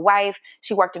 She was a wife.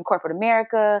 She worked in corporate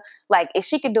America. Like, if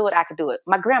she could do it, I could do it.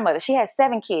 My grandmother, she had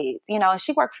 7 kids, and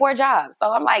she worked 4 jobs.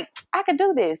 So I'm like, I could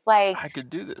do this. Like, I could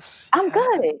do this. I'm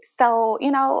good. So,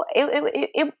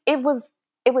 it was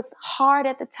hard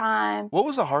at the time. What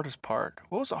was the hardest part?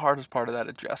 What was the hardest part of that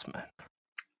adjustment?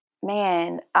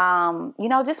 Man,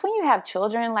 just when you have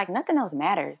children, like nothing else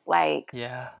matters. Like,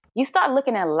 you start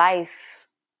looking at life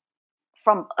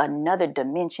from another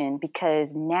dimension,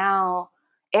 because now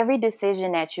every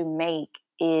decision that you make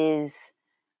is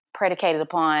predicated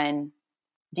upon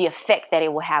the effect that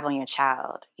it will have on your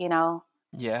child,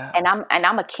 Yeah. And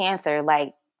I'm a Cancer.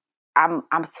 Like, I'm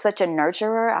such a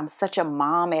nurturer. I'm such a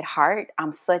mom at heart.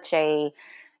 I'm such a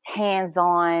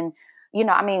hands-on,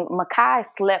 I mean, Makai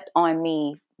slept on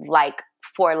me like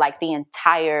for like the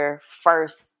entire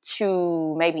first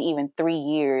 2, maybe even 3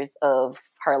 years of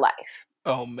her life.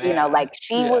 Oh man. Like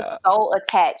she was Yeah. so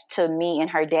attached to me and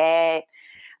her dad.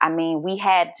 I mean, we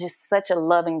had just such a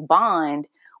loving bond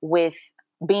with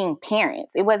being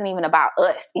parents. It wasn't even about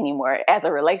us anymore as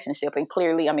a relationship. And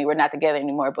clearly, I mean, we're not together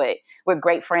anymore, but we're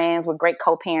great friends. We're great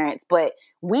co-parents. But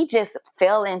we just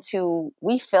fell in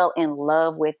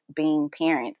love with being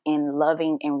parents and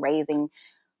loving and raising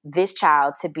this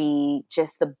child to be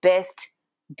just the best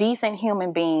decent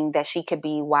human being that she could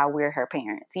be while we're her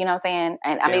parents. You know what I'm saying?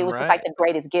 And I mean, it Damn was just like right. the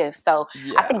greatest gift. So I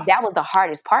Yeah. think that was the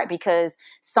hardest part because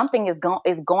something is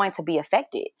going to be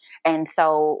affected. And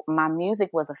so my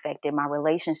music was affected. My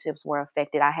relationships were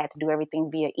affected. I had to do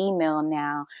everything via email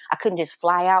now. I couldn't just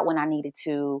fly out when I needed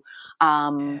to.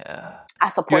 Yeah. I You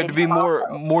had supported to him be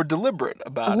also. more deliberate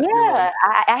about it. You're Yeah, like,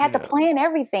 I had to yeah. plan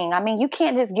everything. I mean, you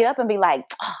can't just get up and be like,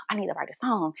 oh, I need to write a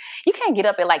song. You can't get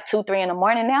up at like 2, 3 in the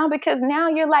morning now because now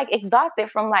you're like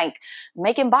exhausted from like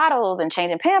making bottles and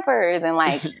changing Pampers and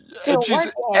like and still she's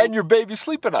working. and your baby's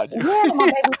sleeping on you. Yeah, my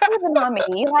baby's sleeping on me.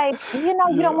 You like, you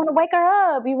don't Yeah. want to wake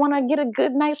her up. You want to get a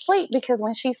good night's sleep because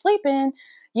when she's sleeping,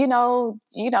 you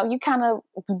kind of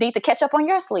need to catch up on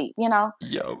your sleep.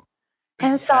 Yo.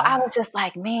 And so I Yeah. was just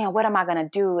like, man, what am I going to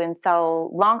do? And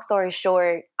so long story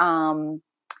short, I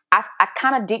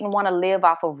kind of didn't want to live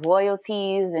off of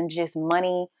royalties and just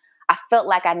money. I felt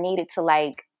like I needed to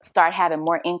like start having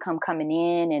more income coming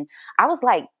in. And I was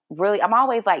like, really, I'm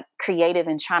always like creative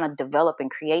and trying to develop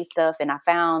and create stuff. And I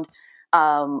found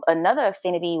another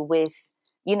affinity with,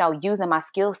 using my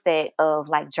skill set of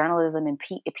like journalism and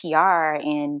PR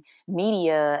and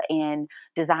media and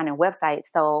designing websites.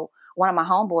 So one of my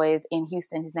homeboys in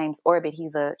Houston, his name's Orbit.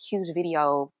 He's a huge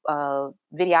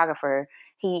videographer.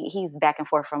 He's back and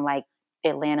forth from like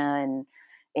Atlanta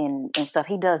and stuff.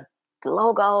 He does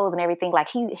logos and everything. Like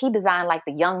he designed like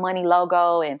the Young Money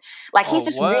logo and like Oh, he's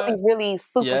just really, what? really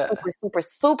super, Yeah. super, super,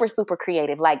 super, super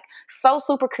creative. Like so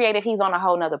super creative. He's on a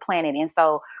whole nother planet. And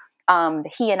so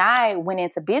he and I went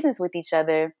into business with each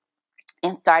other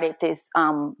and started this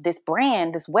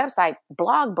brand, this website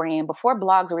blog brand before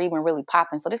blogs were even really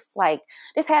popping. So this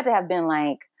had to have been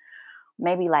like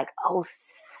maybe like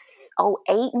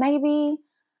 08 maybe.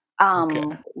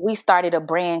 Okay. We started a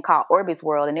brand called Orbit's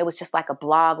World, and it was just like a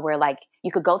blog where like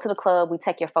you could go to the club, we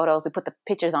take your photos, we put the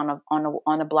pictures on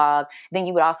the blog. Then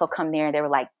you would also come there, and there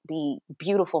would like be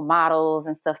beautiful models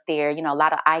and stuff there, a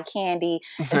lot of eye candy.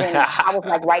 And then I was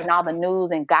like writing all the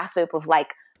news and gossip of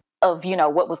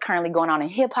what was currently going on in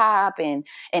hip hop and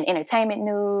entertainment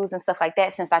news and stuff like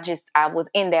that. Since I was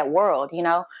in that world.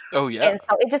 Oh yeah. And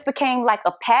so it just became like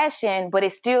a passion, but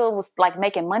it still was like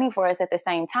making money for us at the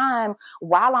same time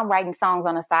while I'm writing songs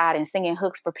on the side and singing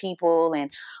hooks for people.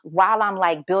 And while I'm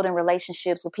like building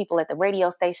relationships with people at the radio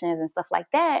stations and stuff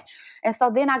like that. And so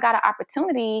then I got an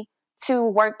opportunity to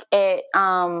work at,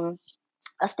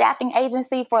 a staffing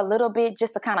agency for a little bit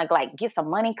just to kind of like get some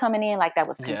money coming in like that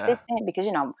was Yeah. consistent because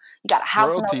you got a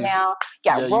house note Royalties. now, you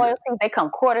Yeah, got royalties, they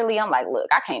come quarterly. I'm like, look,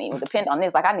 I can't even depend on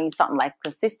this. Like I need something like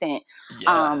consistent.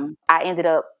 Yeah. I ended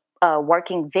up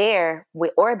working there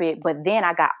with Orbit, but then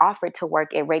I got offered to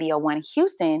work at Radio 1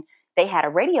 Houston. They had a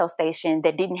radio station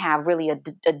that didn't have really a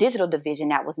digital division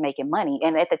that was making money.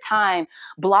 And at the time,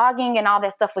 blogging and all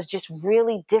that stuff was just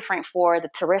really different for the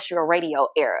terrestrial radio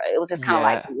era. It was just kind of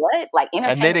like, Yeah. what? Like And they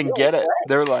entertainment didn't news? get it. What?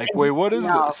 They're like, wait, what is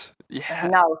No. this? Yeah.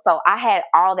 No, so I had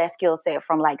all that skill set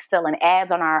from like selling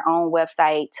ads on our own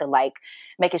website to like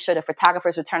making sure the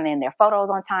photographers were turning in their photos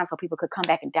on time so people could come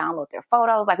back and download their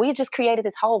photos. Like we just created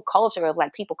this whole culture of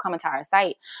like people coming to our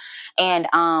site. And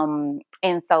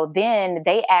so then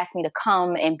they asked me to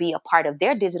come and be a part of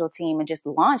their digital team and just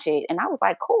launch it. And I was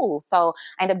like, cool. So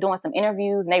I ended up doing some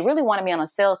interviews and they really wanted me on a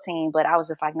sales team, but I was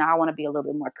just like, no, I want to be a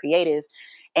little bit more creative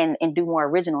and do more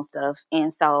original stuff.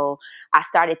 And so I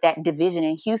started that division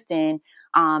in Houston,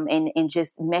 and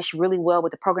just meshed really well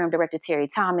with the program director, Terry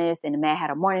Thomas, and the Mad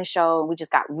Hatter Morning Show. And we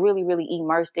just got really, really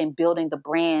immersed in building the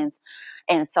brands.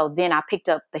 And so then I picked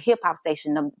up the hip hop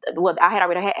station. Well, I had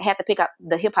already had to pick up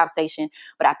the hip hop station,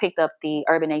 but I picked up the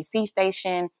Urban AC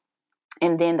station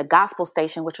and then the gospel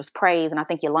station, which was Praise. And I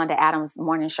think Yolanda Adams'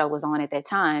 morning show was on at that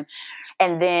time.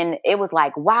 And then it was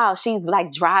like, wow, she's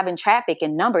like driving traffic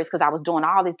and numbers because I was doing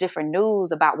all these different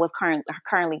news about what's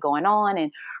currently going on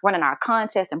and running our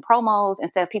contests and promos.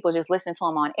 Instead of people just listening to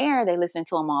them on air, they listen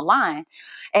to them online.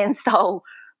 And so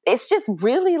it's just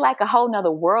really like a whole nother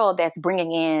world that's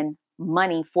bringing in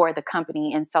money for the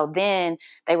company. And so then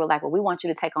they were like, well, we want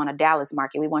you to take on a Dallas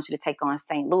market. We want you to take on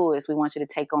St. Louis. We want you to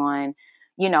take on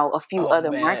a few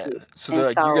other man. markets. So And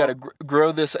they're like, you got to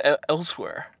grow this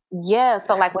elsewhere. yeah,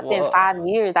 so like within Whoa. 5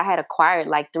 years, I had acquired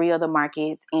like 3 other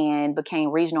markets and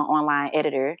became regional online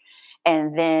editor.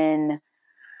 And then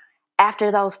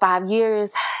after those 5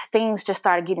 years, things just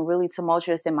started getting really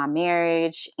tumultuous in my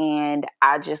marriage. And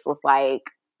I just was like,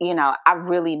 I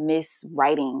really miss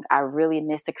writing. I really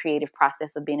miss the creative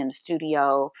process of being in the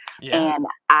studio. Yeah. And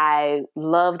I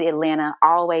loved Atlanta,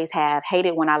 always have,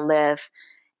 hated when I left.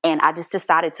 And I just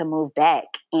decided to move back.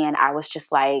 And I was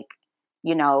just like,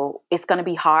 it's going to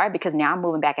be hard because now I'm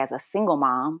moving back as a single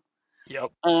mom. Yep.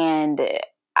 And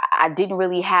I didn't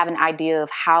really have an idea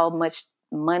of how much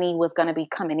money was going to be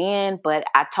coming in. But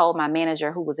I told my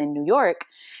manager, who was in New York,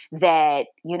 that,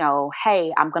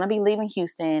 hey, I'm going to be leaving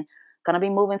Houston, going to be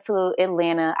moving to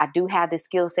Atlanta. I do have this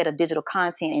skill set of digital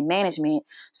content and management.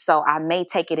 So I may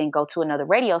take it and go to another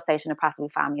radio station and possibly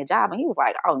find me a job. And he was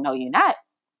like, oh, no, you're not.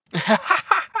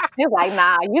 He was like,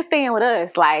 nah, you staying with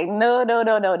us. Like, no, no,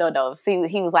 no, no, no, no. See,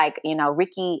 he was like,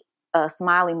 Ricky,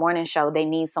 Smiley Morning Show, they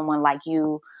need someone like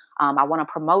you. I want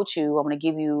to promote you. I want to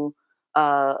give you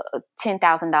a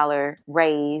 $10,000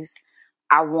 raise.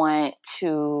 I want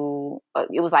to,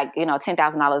 it was like,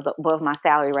 $10,000 above my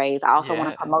salary raise. I also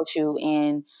want to promote you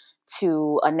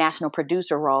into a national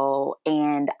producer role.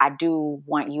 And I do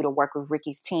want you to work with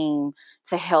Ricky's team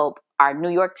to help our New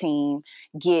York team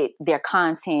get their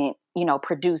content,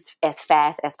 produced as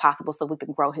fast as possible so we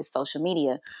can grow his social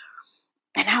media.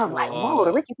 And I was like, whoa,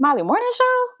 the Ricky Smiley Morning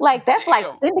Show? Like, that's like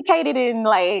syndicated in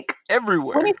like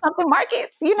everywhere, 20-something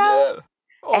markets, Yeah.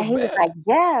 Oh, and he was like,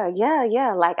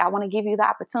 yeah. Like, I want to give you the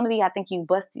opportunity. I think you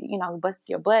busted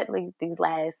your butt like these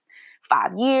last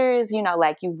 5 years,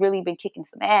 like you've really been kicking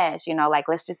some ass, like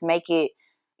let's just make it,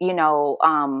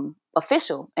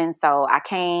 official. And so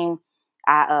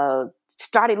I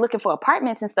started looking for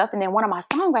apartments and stuff. And then one of my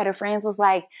songwriter friends was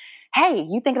like, hey,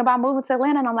 you thinking about moving to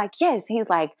Atlanta? And I'm like, yes. He's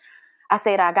like, I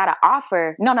said, I got an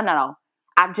offer. No.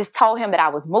 I just told him that I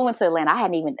was moving to Atlanta. I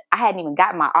hadn't even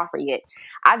gotten my offer yet.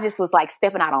 I just was like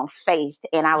stepping out on faith.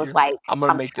 And I was like, I'm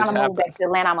trying to move back to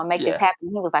Atlanta. I'm going to make this happen.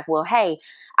 He was like, well, hey,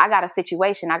 I got a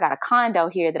situation. I got a condo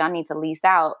here that I need to lease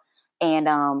out. And,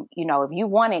 if you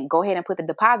want it, go ahead and put the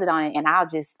deposit on it. And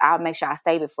I'll make sure I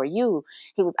save it for you.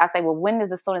 I said, well, when is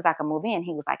the soonest I can move in?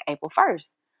 He was like, April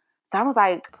 1st. So I was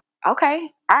like, okay,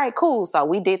 all right, cool. So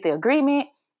we did the agreement,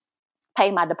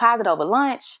 paid my deposit over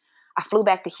lunch. I flew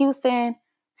back to Houston,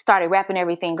 started wrapping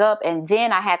everything up. And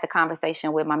then I had the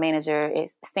conversation with my manager,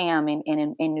 Sam,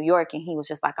 in New York. And he was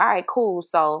just like, all right, cool.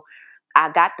 So I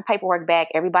got the paperwork back.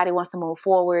 Everybody wants to move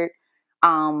forward.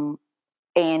 And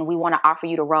we want to offer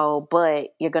you the role, but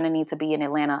you're going to need to be in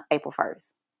Atlanta April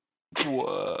 1st.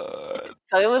 What?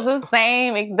 So it was the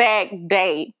same exact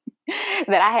day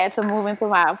that I had to move into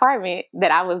my apartment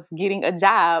that I was getting a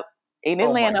job in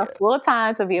Atlanta full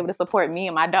time to be able to support me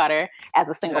and my daughter as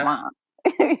a single mom.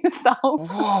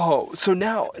 Whoa. So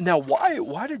now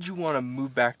why did you want to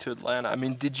move back to Atlanta? I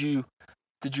mean, did you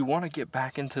want to get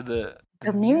back into the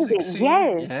music scene?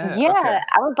 Yes. Yeah.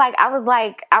 Okay.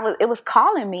 It was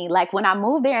calling me. Like when I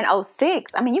moved there in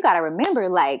 2006, I mean, you got to remember,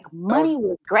 like money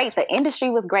was great. The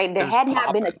industry was great. There had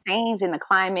not been a change in the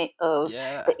climate of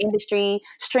the industry.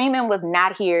 Streaming was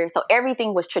not here. So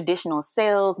everything was traditional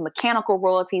sales. Mechanical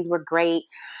royalties were great.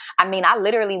 I mean, I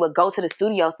literally would go to the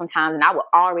studio sometimes and I would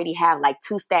already have like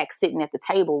 2 stacks sitting at the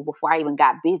table before I even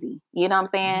got busy. You know what I'm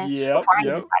saying? Before I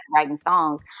even started writing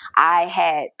songs, I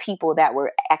had people that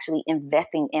were actually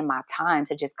investing in my time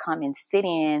to just come and sit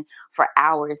in for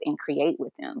hours and create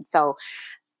with them. So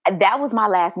that was my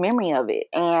last memory of it.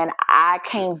 And I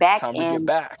came back to get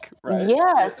back, right?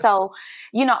 Yeah. So,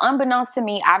 unbeknownst to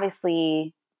me,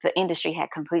 obviously the industry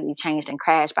had completely changed and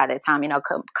crashed by that time.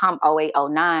 Come 2008,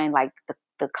 2009, like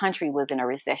the country was in a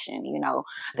recession,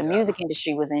 the music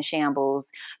industry was in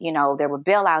shambles, there were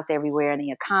bailouts everywhere in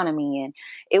the economy. And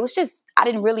it was just, I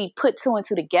didn't really put 2 and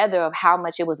 2 together of how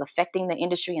much it was affecting the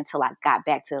industry until I got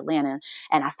back to Atlanta.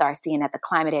 And I started seeing that the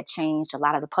climate had changed. A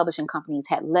lot of the publishing companies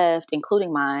had left,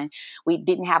 including mine. We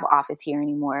didn't have an office here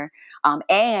anymore.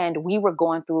 And we were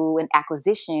going through an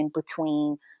acquisition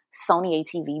between Sony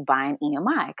ATV buying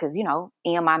EMI, because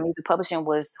EMI Music Publishing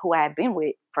was who I had been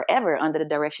with forever under the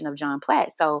direction of John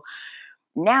Platt. So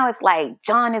now it's like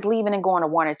John is leaving and going to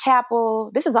Warner Chappell.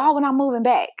 This is all when I'm moving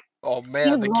back. Oh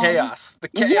man, the chaos.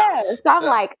 Yeah, so I'm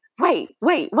like, wait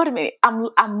a minute. I'm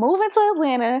moving to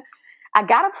Atlanta. I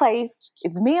got a place.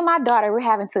 It's me and my daughter. We're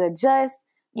having to adjust.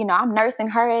 I'm nursing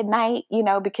her at night,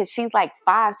 because she's like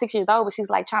 5, 6 years old, but she's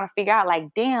like trying to figure out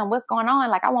like, damn, what's going on?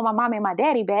 Like, I want my mommy and my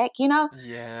daddy back,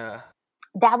 Yeah.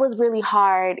 that was really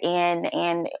hard.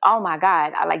 And oh my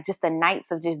God, I like just the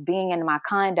nights of just being in my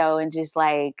condo and just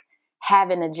like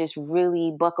having to just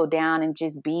really buckle down and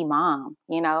just be mom,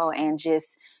 and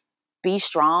just be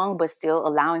strong, but still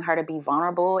allowing her to be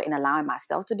vulnerable and allowing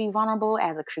myself to be vulnerable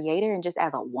as a creator and just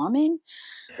as a woman.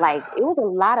 Like, it was a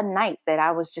lot of nights that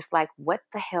I was just like, what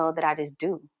the hell did I just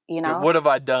do? Yeah, what have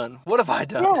I done? What have I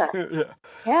done? Yeah. Yeah.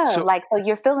 Yeah. So Like, so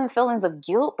you're feeling feelings of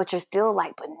guilt, but you're still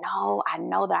like, but no, I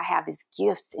know that I have these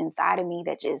gifts inside of me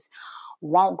that just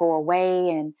won't go away.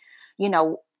 And, you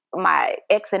know, my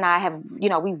ex and I have,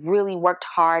 we really worked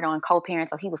hard on co-parent.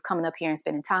 So he was coming up here and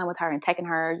spending time with her and taking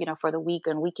her, for the week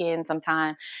and weekend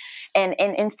sometime.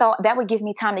 And so that would give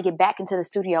me time to get back into the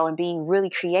studio and be really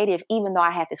creative, even though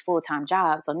I had this full-time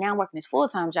job. So now I'm working this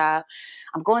full-time job.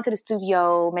 I'm going to the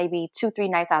studio maybe 2-3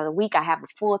 nights out of the week. I have a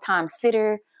full-time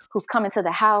sitter who's coming to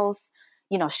the house.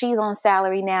 She's on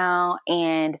salary now,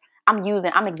 and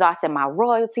I'm exhausting my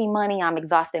royalty money. I'm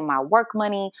exhausting my work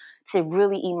money to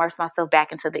really immerse myself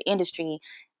back into the industry.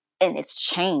 And it's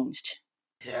changed.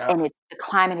 yeah. And the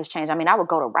climate has changed. I mean, I would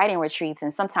go to writing retreats,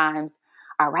 and sometimes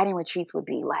our writing retreats would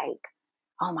be like,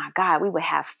 oh my God, we would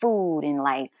have food and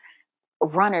like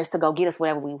runners to go get us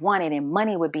whatever we wanted, and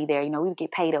money would be there. We would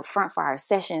get paid up front for our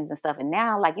sessions and stuff. And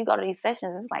now, like, you go to these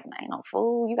sessions, it's like, ain't no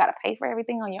food. You got to pay for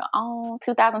everything on your own.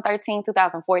 2013,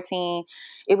 2014,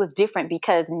 it was different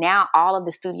because now all of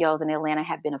the studios in Atlanta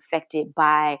have been affected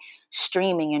by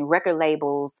streaming and record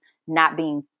labels not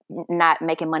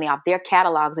making money off their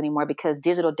catalogs anymore because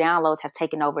digital downloads have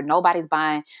taken over. Nobody's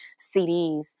buying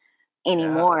CDs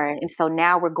anymore. Yeah. And so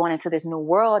now we're going into this new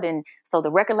world. And so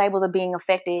the record labels are being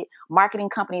affected. Marketing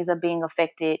companies are being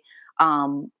affected.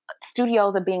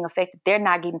 Studios are being affected. They're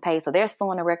not getting paid. So they're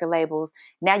suing the record labels.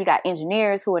 Now you got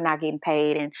engineers who are not getting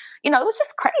paid. And, it was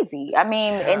just crazy. I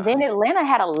mean, yeah. And then Atlanta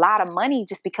had a lot of money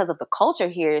just because of the culture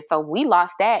here. So we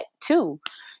lost that too,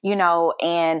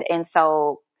 and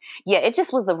so yeah, it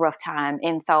just was a rough time.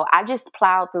 And so I just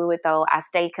plowed through it, though. I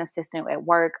stayed consistent at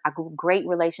work. I grew great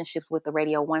relationships with the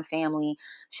Radio 1 family.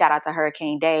 Shout out to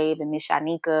Hurricane Dave and Miss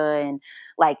Shanika and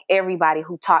like everybody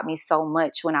who taught me so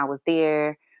much when I was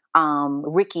there.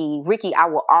 Ricky, I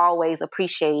will always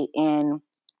appreciate and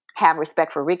have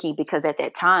respect for Ricky because at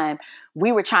that time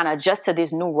we were trying to adjust to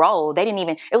this new role.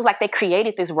 It was like they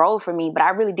created this role for me, but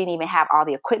I really didn't even have all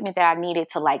the equipment that I needed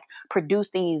to like produce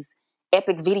these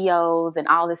epic videos and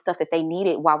all this stuff that they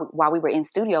needed while we were in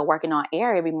studio working on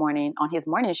air every morning on his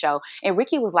morning show. And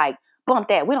Ricky was like, bump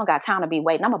that. We don't got time to be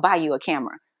waiting. I'm gonna buy you a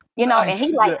camera, nice.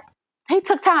 And he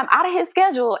took time out of his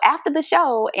schedule after the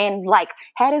show and like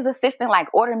had his assistant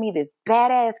like order me this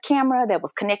badass camera that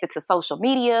was connected to social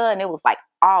media. And it was like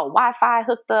all Wi-Fi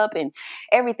hooked up and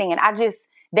everything. And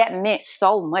that meant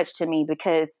so much to me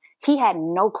because he had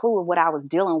no clue of what I was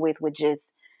dealing with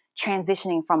just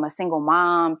transitioning from a single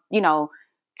mom,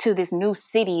 to this new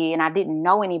city, and I didn't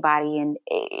know anybody, and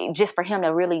just for him to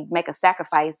really make a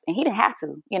sacrifice, and he didn't have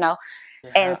to, Yeah.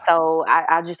 And so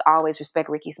I just always respect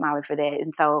Ricky Smiley for that.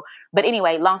 And so, but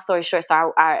anyway, long story short,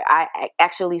 so I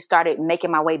actually started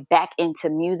making my way back into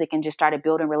music and just started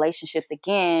building relationships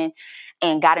again,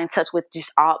 and got in touch with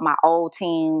just all my old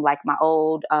team, like my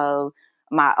old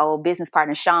business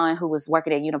partner, Sean, who was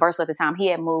working at Universal at the time. He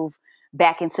had moved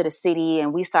back into the city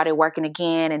and we started working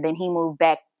again. And then he moved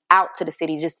back out to the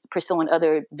city, just pursuing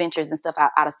other ventures and stuff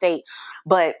out of state.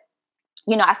 But,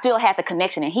 I still had the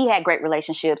connection and he had great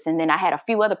relationships. And then I had a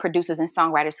few other producers and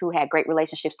songwriters who had great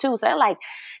relationships too. So they're like,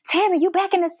 Tammy, you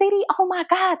back in the city? Oh my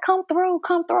God, come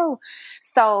through.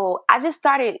 So I just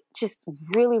started just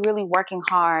really, really working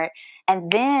hard. And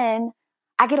then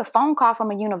I get a phone call from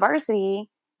a university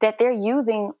that they're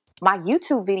using my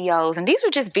YouTube videos. And these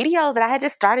were just videos that I had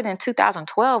just started in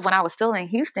 2012 when I was still in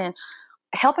Houston,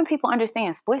 helping people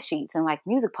understand split sheets and like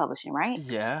music publishing, right?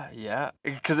 Yeah.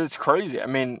 Because it's crazy. I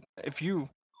mean,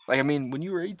 when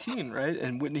you were 18, right?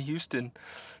 And Whitney Houston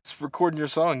is recording your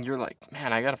song, you're like,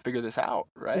 man, I got to figure this out,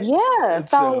 right? Yeah.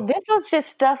 So this was just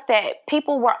stuff that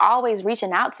people were always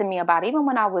reaching out to me about, even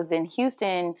when I was in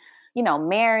Houston,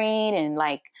 married and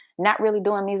like not really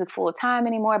doing music full time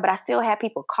anymore, but I still had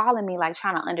people calling me, like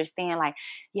trying to understand, like,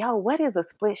 yo, what is a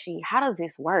split sheet? How does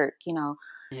this work? And all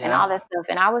that stuff.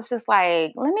 And I was just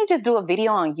like, let me just do a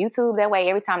video on YouTube. That way,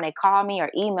 every time they call me or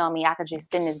email me, I could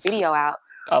just send this video out.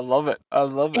 I love it.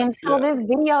 And so this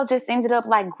video just ended up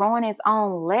like growing its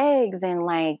own legs. And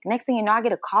like, next thing you know, I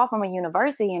get a call from a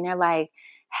university and they're like,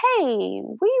 hey,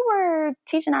 we were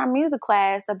teaching our music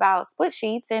class about split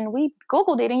sheets and we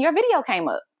Googled it and your video came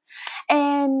up.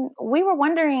 And we were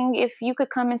wondering if you could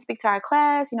come and speak to our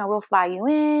class, we'll fly you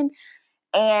in.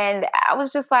 And I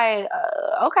was just like,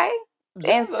 okay.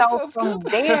 Yeah, and so from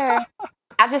there,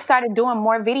 I just started doing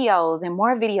more videos and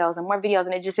more videos and more videos.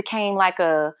 And it just became like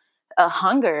a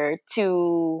hunger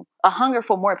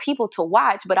for more people to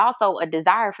watch, but also a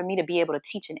desire for me to be able to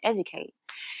teach and educate.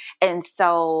 And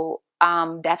so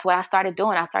that's what I started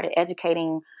doing. I started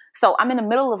educating. So I'm in the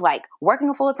middle of like working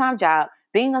a full-time job,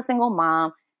 being a single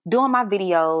mom, doing my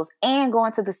videos and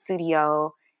going to the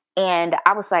studio. And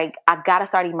I was like, I got to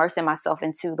start immersing myself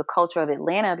into the culture of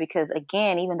Atlanta because,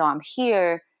 again, even though I'm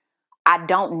here, I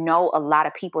don't know a lot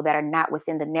of people that are not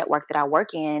within the network that I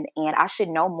work in. And I should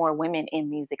know more women in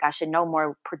music. I should know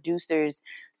more producers,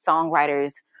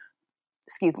 songwriters,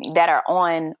 that are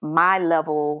on my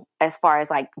level as far as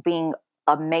like being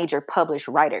a major published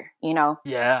writer, Yeah.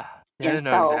 Yeah, And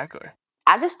no, so exactly.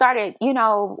 I just started,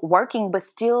 working, but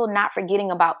still not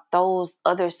forgetting about those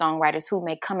other songwriters who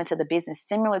may come into the business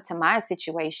similar to my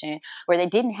situation where they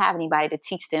didn't have anybody to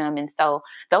teach them. And so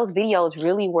those videos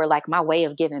really were like my way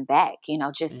of giving back,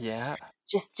 Yeah.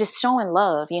 just showing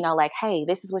love, like, hey,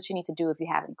 this is what you need to do if you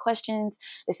have any questions.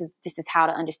 This is how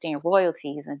to understand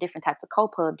royalties and different types of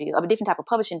different type of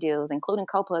publishing deals, including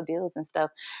co-pub deals and stuff.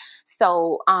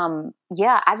 So,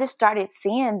 I just started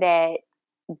seeing that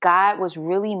God was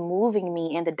really moving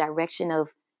me in the direction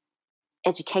of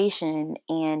education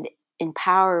and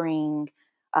empowering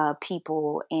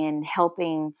people and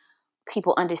helping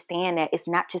people understand that it's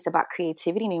not just about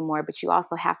creativity anymore, but you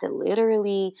also have to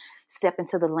literally step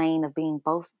into the lane of being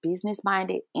both business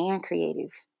minded and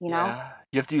creative, Yeah.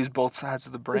 You have to use both sides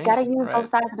of the You brain, got to use both right?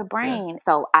 sides of the brain.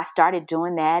 So I started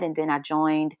doing that, and then I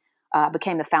joined,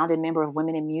 became the founding member of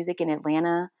Women in Music in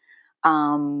Atlanta,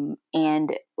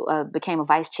 and became a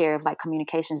vice chair of like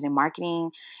communications and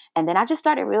marketing. And then I just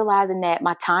started realizing that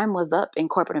my time was up in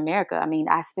corporate America. I mean,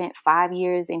 I spent 5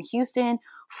 years in Houston,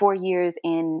 4 years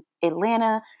in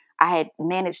Atlanta. I had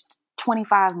managed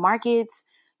 25 markets,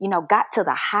 got to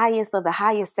the highest of the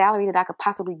highest salary that I could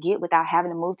possibly get without having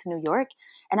to move to New York.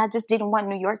 And I just didn't want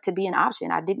New York to be an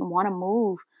option. I didn't want to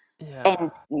move Yeah.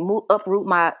 and uproot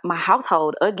my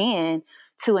household again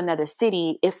to another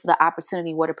city if the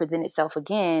opportunity were to present itself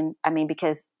again. I mean,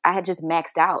 because I had just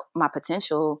maxed out my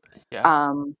potential. Yeah.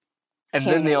 And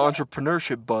Here then in the Atlanta.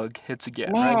 entrepreneurship bug hits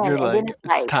again, right? Man, You're and then like, it's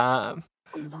it's like, time.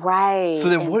 right.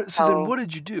 And So then what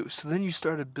did you do? So then you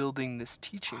started building this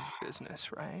teaching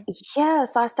business, right? yeah,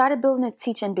 so I started building a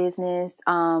teaching business.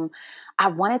 I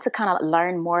wanted to kind of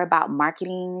learn more about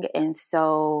marketing. And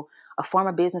so a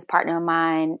former business partner of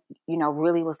mine,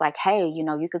 really was like, hey,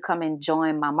 you could come and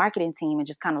join my marketing team and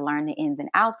just kind of learn the ins and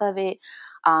outs of it.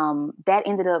 That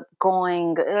ended up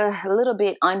going a little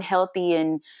bit unhealthy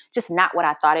and just not what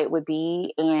I thought it would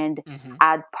be. And Mm-hmm.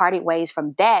 I parted ways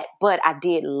from that, but I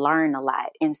did learn a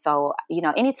lot. And so,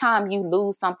 anytime you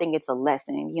lose something, it's a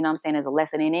lesson. You know what I'm saying? There's a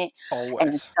lesson in it. And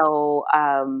Always. so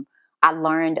I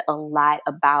learned a lot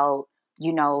about,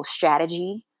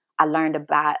 strategy. I learned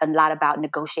a lot about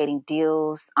negotiating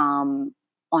deals on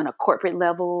a corporate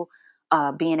level,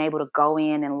 being able to go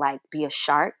in and like be a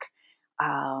shark.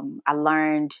 I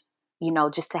learned,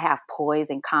 just to have poise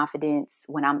and confidence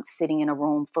when I'm sitting in a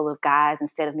room full of guys.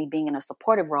 Instead of me being in a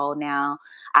supportive role, now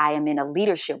I am in a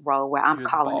leadership role where I'm You're the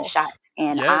calling the boss. shots.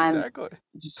 And Yeah, exactly.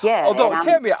 and Although, I'm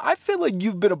Tami, I feel like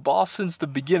you've been a boss since the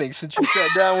beginning, since you sat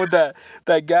down with that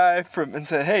guy and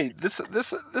said, "Hey,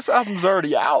 this album's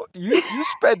already out. You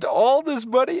spent all this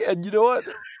money, and you know what?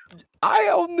 I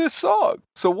own this song.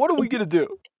 So what are we gonna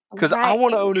do? Because I right.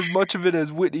 want to own as much of it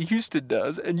as Whitney Houston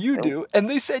does, and you do." And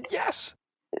they said yes.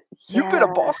 You've been a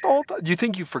Yeah. boss the whole time. Do you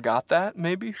think you forgot that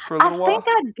maybe for a I little think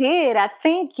while? I did. I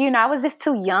think, I was just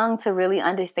too young to really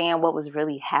understand what was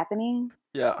really happening.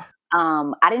 Yeah.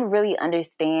 I didn't really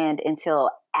understand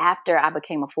until after I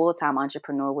became a full-time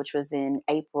entrepreneur, which was in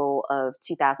April of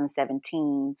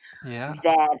 2017, Yeah.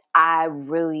 that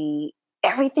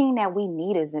everything that we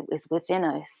need is within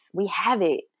us. We have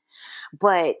it.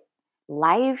 But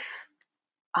life,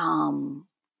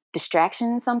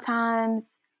 distractions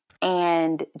sometimes,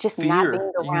 and just not Fear.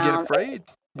 being You can get around. afraid.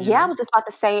 You Yeah, I know. was just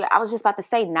about to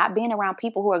say, not being around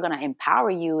people who are going to empower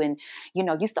you, and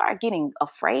you start getting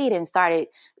afraid and start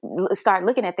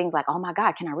looking at things like, oh my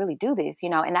God, can I really do this?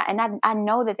 And I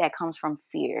know that comes from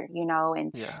fear,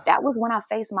 and Yeah. that was when I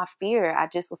faced my fear. I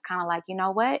just was kind of like, you know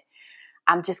what?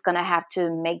 I'm just going to have to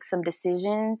make some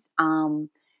decisions.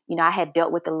 I had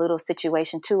dealt with a little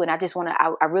situation too. And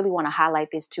I really want to highlight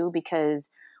this too,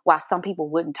 because while some people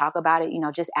wouldn't talk about it,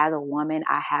 just as a woman,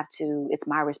 it's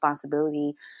my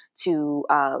responsibility to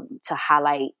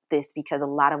highlight this, because a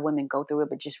lot of women go through it,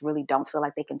 but just really don't feel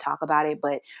like they can talk about it.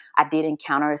 But I did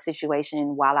encounter a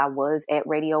situation while I was at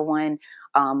Radio One,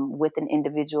 with an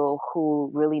individual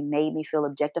who really made me feel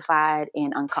objectified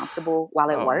and uncomfortable while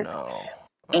at Oh work. no.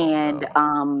 And,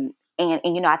 no. And,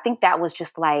 you know, I think that was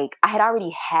just like, I had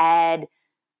already had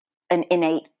an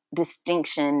innate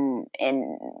distinction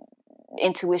and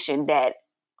intuition that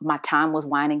my time was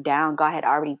winding down. God had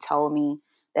already told me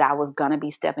that I was going to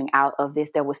be stepping out of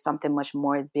this. There was something much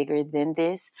more bigger than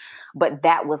this. But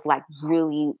that was like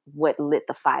really what lit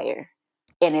the fire.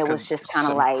 And it was just kind of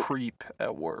Some like, creep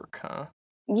at work, huh?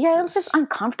 yeah, it was just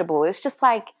uncomfortable. It's just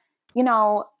like, you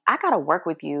know, I got to work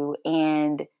with you,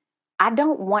 and I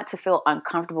don't want to feel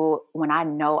uncomfortable when I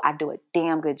know I do a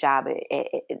damn good job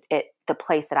at the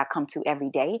place that I come to every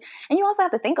day. And you also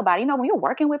have to think about it. You know, when you're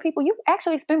working with people, you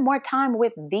actually spend more time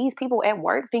with these people at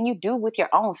work than you do with your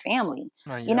own family,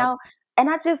 you Yep. know? And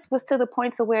I just was to the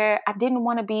point to where I didn't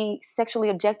want to be sexually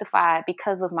objectified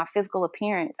because of my physical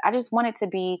appearance. I just wanted to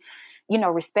be, you know,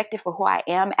 respected for who I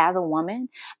am as a woman.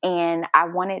 And I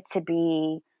wanted to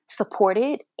be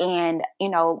supported. And, you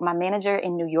know, my manager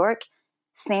in New York,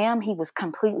 Sam, he was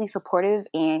completely supportive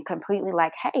and completely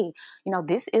like, hey, you know,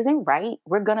 this isn't right.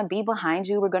 We're going to be behind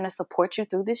you. We're going to support you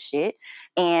through this shit,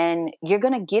 and you're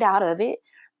going to get out of it,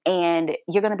 and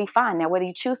you're going to be fine. Now, whether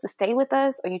you choose to stay with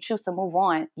us or you choose to move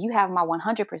on, you have my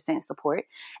 100% support.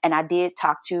 And I did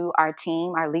talk to our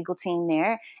team, our legal team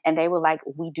there, and they were like,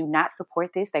 we do not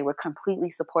support this. They were completely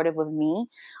supportive of me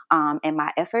and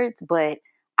my efforts. But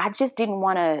I just didn't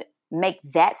want to make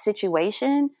that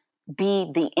situation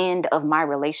be the end of my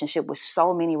relationship with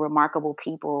so many remarkable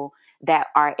people that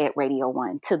are at Radio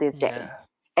One to this day. Yeah.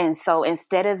 And so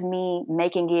instead of me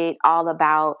making it all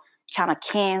about trying to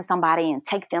can somebody and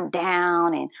take them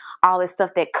down and all this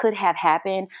stuff that could have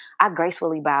happened, I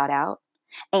gracefully bowed out,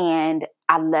 and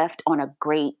I left on a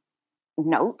great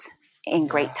note, in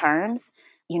great terms.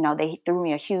 You know, they threw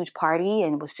me a huge party,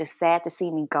 and it was just sad to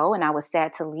see me go, and I was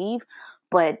sad to leave.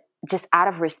 But just out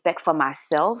of respect for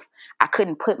myself, I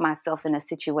couldn't put myself in a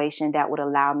situation that would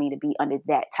allow me to be under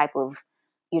that type of,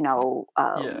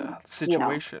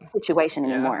 Situation. situation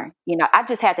Yeah. anymore. You know, I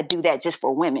just had to do that just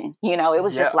for women. You know, it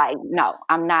was just like, no,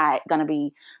 I'm not going to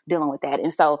be dealing with that.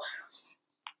 And so,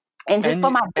 and just for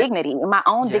my dignity and my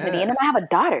own dignity. And then I have a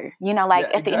daughter, you know, like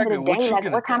at the end of exactly. the day, What's she like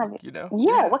gonna what kind think, of,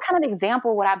 you know? what kind of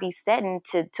example would I be setting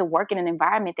to work in an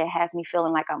environment that has me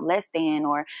feeling like I'm less than,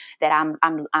 or that I'm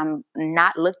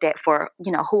not looked at for,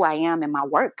 you know, who I am in my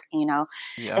work, you know?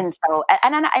 Yeah. And so,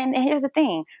 and here's the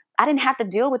thing, I didn't have to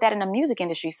deal with that in the music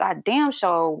industry. So I damn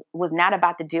sure was not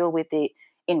about to deal with it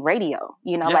in radio,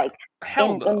 you know, like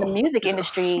in the music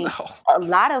industry, a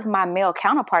lot of my male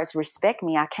counterparts respect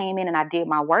me. I came in and I did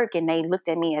my work, and they looked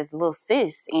at me as little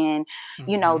sis, and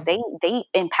you know, they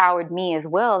empowered me as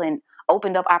well, and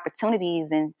opened up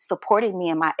opportunities and supported me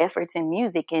in my efforts in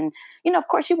music. And you know, of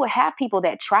course, you will have people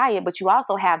that try it, but you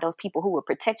also have those people who will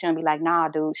protect you and be like, nah,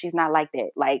 dude, she's not like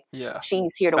that. Like,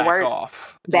 she's here to Back work.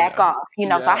 off. Back off, you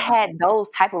know. So I had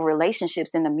those type of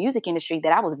relationships in the music industry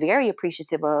that I was very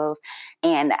appreciative of,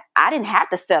 and I didn't have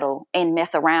to settle and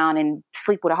mess around and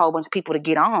sleep with a whole bunch of people to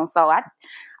get on. So I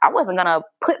wasn't gonna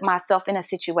put myself in a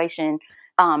situation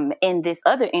in this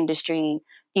other industry,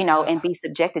 you know, and be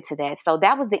subjected to that. So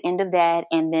that was the end of that.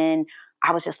 And then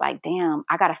I was just like, damn,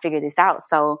 I gotta figure this out.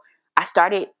 So I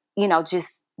started, you know,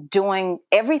 just doing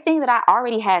everything that I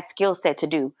already had skill set to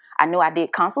do. I knew I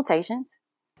did consultations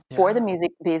for the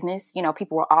music business. You know,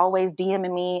 people were always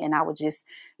DMing me, and I would just,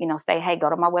 you know, say, hey, go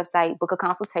to my website, book a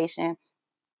consultation.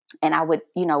 And I would,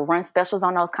 you know, run specials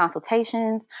on those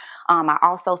consultations. I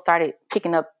also started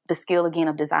picking up the skill again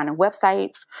of designing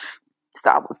websites. So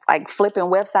I was like flipping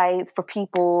websites for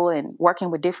people and working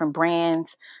with different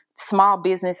brands, small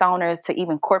business owners to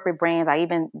even corporate brands. I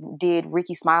even did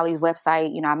Ricky Smiley's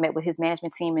website. You know, I met with his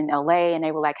management team in LA, and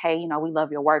they were like, hey, you know, we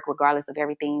love your work regardless of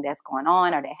everything that's going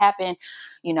on or that happened.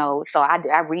 You know, so I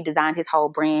redesigned his whole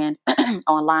brand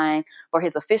online for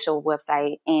his official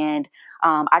website. And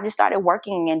I just started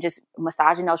working and just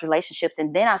massaging those relationships.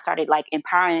 And then I started like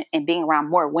empowering and being around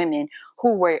more women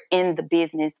who were in the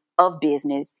business of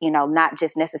business, you know, not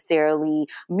just necessarily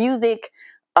music,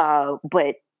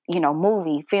 but, you know,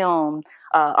 movie, film,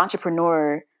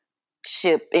 entrepreneurship,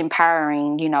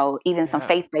 empowering, you know, even some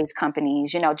faith-based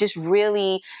companies, you know, just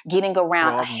really getting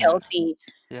around a healthy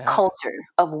culture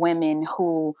of women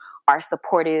who are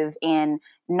supportive and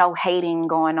no hating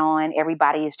going on.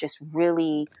 Everybody is just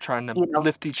really trying to you know,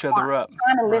 lift each other up.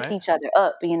 trying to lift each other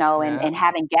up, you know, and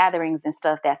having gatherings and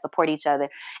stuff that support each other.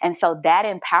 And so that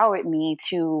empowered me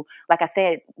to, like I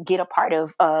said, be a part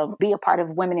of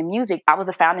Women in Music. I was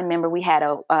a founding member. We had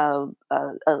a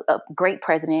great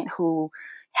president who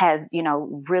has, you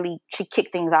know, really, she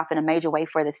kicked things off in a major way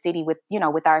for the city with, you know,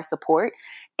 with our support.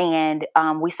 And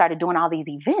we started doing all these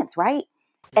events, right?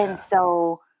 And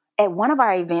so at one of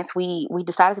our events, we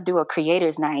decided to do a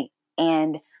creators night,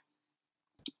 and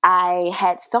I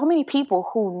had so many people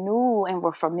who knew and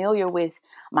were familiar with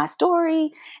my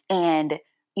story, and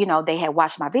they had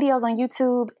watched my videos on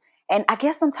YouTube. And I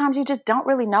guess sometimes you just don't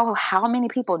really know how many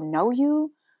people know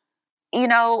you,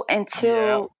 Yeah.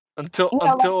 until like,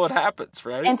 Until it happens,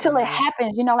 right? until it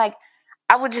happens. Like,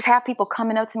 I would just have people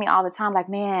coming up to me all the time, like,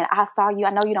 man, I saw you.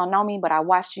 I know you don't know me, but I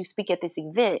watched you speak at this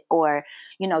event. Or,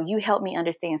 you helped me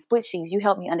understand split sheets. You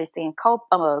helped me understand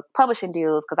publishing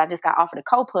deals because I just got offered a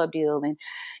co-pub deal. And,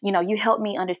 you helped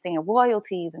me understand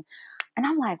royalties. And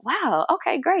I'm like, wow,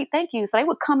 okay, great. Thank you. So they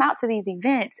would come out to these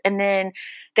events. And then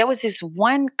there was this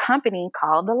one company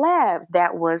called The Labs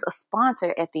that was a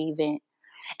sponsor at the event.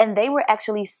 And they were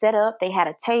actually set up. They had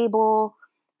a table.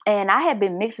 And I had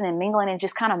been mixing and mingling and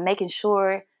just kind of making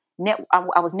sure I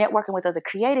was networking with other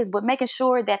creators, but making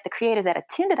sure that the creators that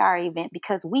attended our event,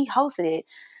 because we hosted it,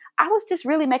 I was just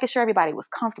really making sure everybody was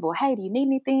comfortable. Hey, do you need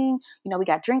anything? We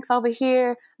got drinks over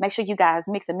here. Make sure you guys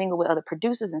mix and mingle with other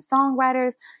producers and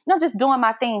songwriters. Just doing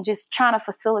my thing, just trying to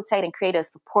facilitate and create a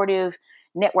supportive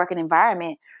networking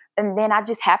environment. And then I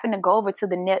just happened to go over to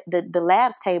the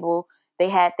labs table. They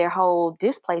had their whole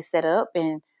display set up,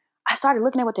 and I started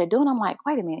looking at what they're doing. I'm like,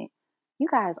 wait a minute, you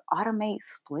guys automate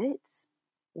splits?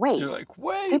 Wait, You're like,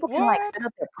 wait, people can what? set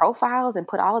up their profiles and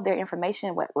put all of their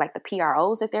information, like the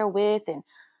PROs that they're with, and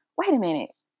wait a minute,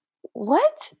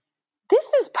 what? This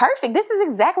is perfect. This is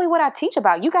exactly what I teach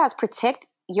about. You guys protect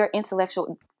your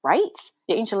intellectual rights,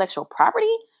 your intellectual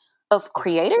property of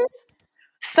creators.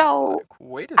 You're So like,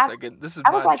 wait a I, second, this is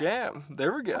I was my like, jam.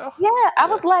 There we go. yeah, I Yeah.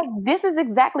 was like, this is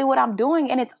exactly what I'm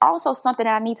doing. And it's also something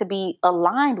that I need to be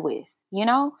aligned with,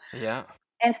 Yeah.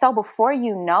 And so before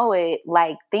you know it,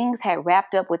 like, things had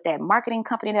wrapped up with that marketing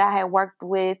company that I had worked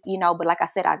with, but like I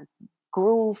said, I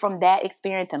grew from that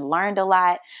experience and learned a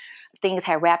lot. Things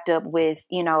had wrapped up with,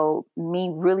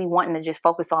 me really wanting to just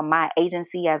focus on my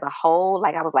agency as a whole.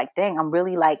 Like, I was like, dang, I'm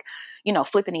really like,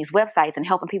 flipping these websites and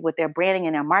helping people with their branding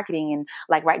and their marketing, and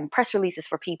like writing press releases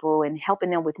for people and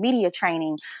helping them with media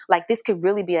training. Like, this could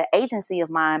really be an agency of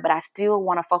mine, but I still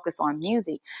want to focus on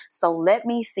music. So let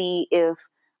me see if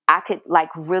I could like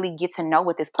really get to know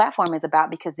what this platform is about,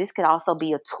 because this could also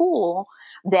be a tool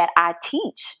that I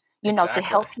teach, to Exactly.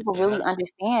 help people really Yeah.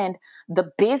 understand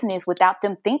the business without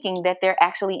them thinking that they're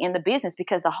actually in the business,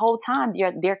 because the whole time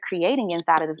they're creating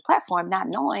inside of this platform, not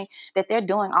knowing that they're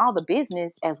doing all the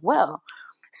business as well.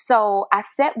 So I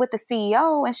sat with the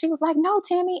CEO, and she was like, no,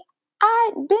 Tammy,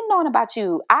 I've been knowing about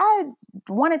you. I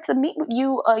wanted to meet with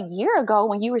you a year ago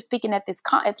when you were speaking at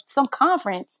at some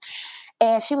conference.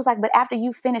 And she was like, but after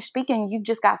you finished speaking, you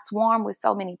just got swarmed with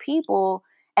so many people,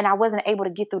 and I wasn't able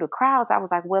to get through the crowds. I was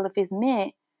like, well, if it's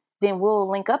meant, then we'll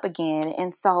link up again.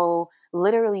 And so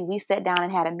literally we sat down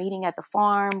and had a meeting at the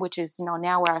farm, which is,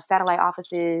 now where our satellite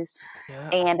office is.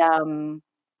 Yeah.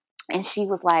 And she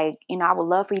was like, I would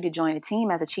love for you to join the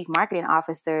team as a chief marketing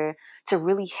officer to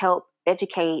really help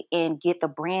educate and get the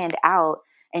brand out,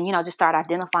 and, just start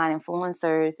identifying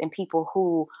influencers and people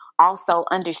who also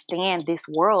understand this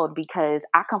world, because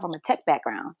I come from a tech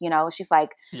background. She's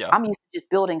like, Yeah. I'm used to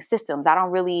just building systems.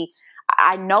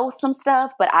 I know some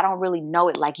stuff, but I don't really know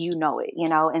it like you know it,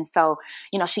 And so,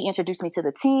 she introduced me to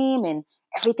the team, and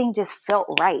everything just felt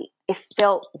right. It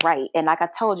felt right. And like I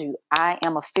told you, I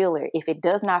am a feeler. If it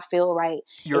does not feel right,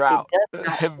 You're if it out. does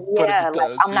not, But if yeah, it like,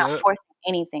 does, I'm not yeah. forcing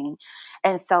anything.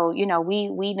 And so,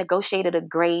 we negotiated a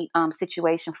great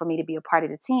situation for me to be a part of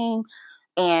the team.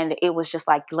 And it was just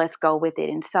like, let's go with it.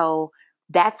 And so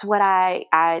that's what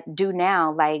I do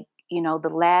now. Like,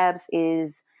 the labs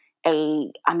is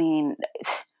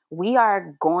we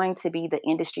are going to be the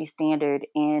industry standard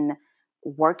in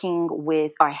working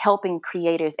with or helping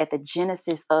creators at the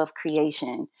genesis of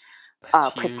creation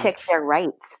That's protect huge. their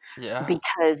rights, Yeah.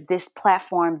 because this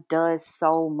platform does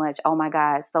so much. Oh my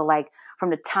God. So like, from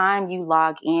the time you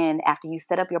log in, after you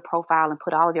set up your profile and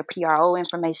put all of your PRO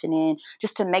information in,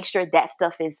 just to make sure that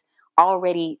stuff is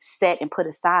already set and put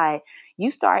aside, you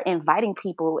start inviting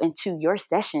people into your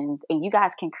sessions, and you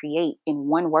guys can create in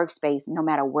one workspace no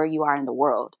matter where you are in the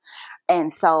world.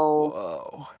 And so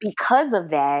Whoa. because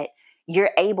of that,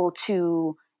 you're able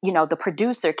to, the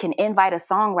producer can invite a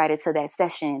songwriter to that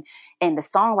session, and the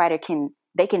songwriter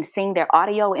can sing their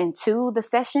audio into the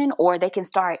session, or they can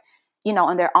start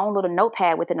on their own little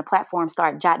notepad within the platform,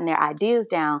 start jotting their ideas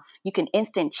down. You can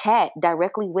instant chat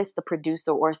directly with the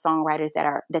producer or songwriters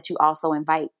that you also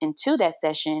invite into that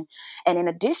session. And in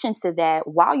addition to that,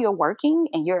 while you're working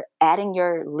and you're adding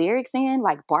your lyrics in,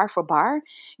 like bar for bar,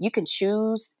 you can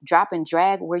choose, drop and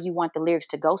drag where you want the lyrics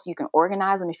to go, so you can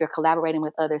organize them if you're collaborating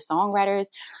with other songwriters.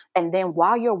 And then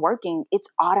while you're working, it's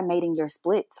automating your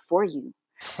splits for you.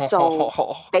 So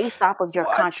based off of your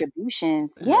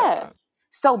contributions,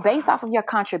 So based off of your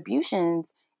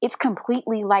contributions, it's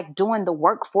completely like doing the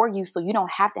work for you. So you don't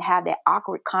have to have that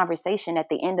awkward conversation at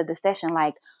the end of the session,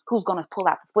 like who's going to pull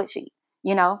out the split sheet,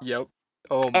 Yep.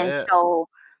 Oh, man.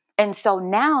 And so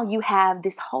now you have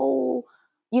this whole,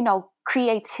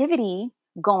 creativity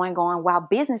going on while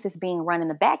business is being run in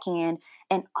the back end,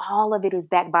 and all of it is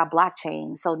backed by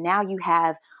blockchain. So now you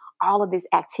have all of this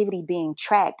activity being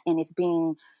tracked, and it's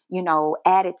being,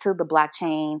 added to the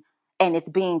blockchain, and it's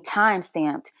being time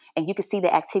stamped. And you can see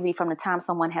the activity from the time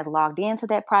someone has logged into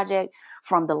that project,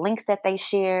 from the links that they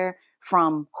share,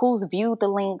 from who's viewed the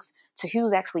links, to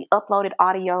who's actually uploaded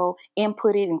audio,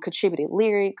 inputted and contributed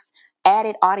lyrics,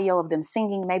 added audio of them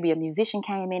singing. Maybe a musician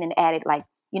came in and added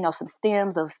some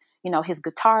stems of, his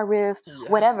guitar riff,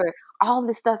 whatever. All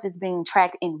this stuff is being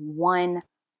tracked in one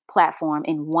platform,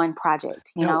 in one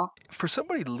project, For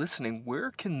somebody listening,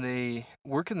 where can they,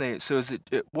 so is it,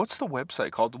 what's the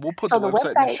website called? We'll put So the the website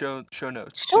in the website- show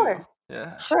notes Sure. too.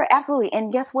 Yeah. Sure, absolutely.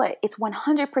 And guess what? It's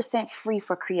 100% free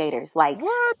for creators. Like,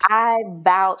 What? I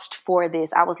vouched for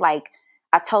this. I was like,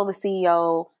 I told the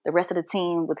CEO, the rest of the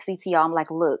team with CTO, I'm like,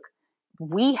 look,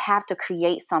 we have to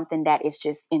create something that is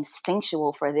just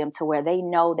instinctual for them, to where they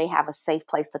know they have a safe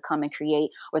place to come and create,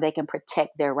 where they can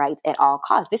protect their rights at all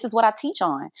costs. This is what I teach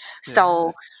on. Yeah.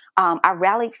 So I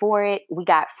rallied for it. We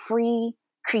got free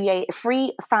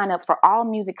sign up for all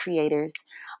music creators.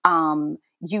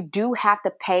 You do have to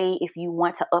pay if you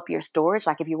want to up your storage,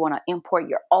 like if you want to import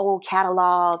your old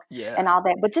catalog and all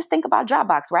that. But just think about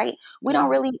Dropbox, right? We don't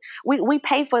really, we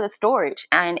pay for the storage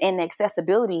and the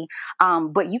accessibility,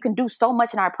 but you can do so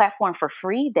much in our platform for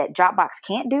free that Dropbox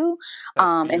can't do,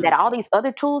 and that all these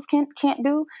other tools can't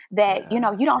do, that, you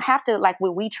don't have to, like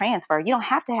with WeTransfer, you don't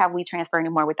have to have WeTransfer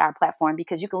anymore with our platform,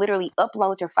 because you can literally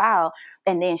upload your file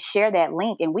and then share that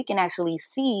link, and we can actually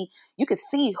see, you could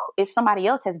see if somebody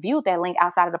else has viewed that link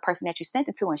outside of the person that you sent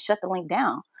it to, and shut the link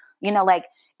down. Like,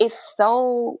 it's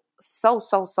so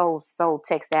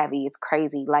tech savvy. It's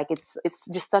crazy. Like, it's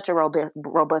just such a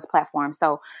robust platform.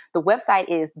 So the website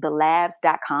is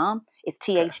thelabz.com. It's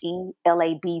THELABZ.com.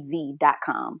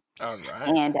 All right.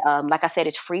 And like I said,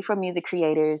 it's free for music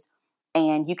creators,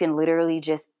 and you can literally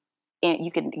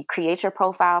you can create your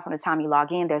profile from the time you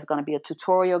log in. There's going to be a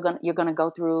tutorial you're going to go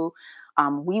through.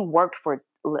 We worked for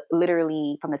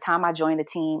literally from the time I joined the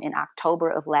team in October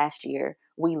of last year.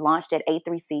 We launched at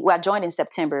A3C. Well, I joined in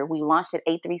September. We launched at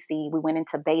A3C. We went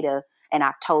into beta in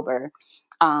October.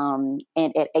 And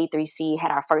at A3C,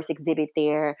 had our first exhibit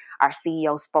there. Our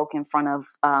CEO spoke in front of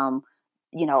a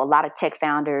lot of tech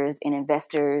founders and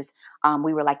investors.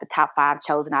 We were like the top 5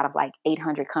 chosen out of like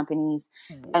 800 companies.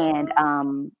 And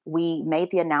we made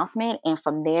the announcement. And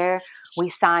from there, we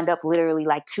signed up literally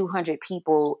like 200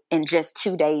 people in just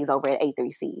 2 days over at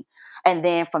A3C. And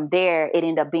then from there, it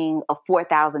ended up being a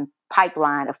 4,000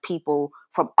 pipeline of people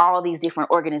from all these different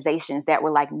organizations that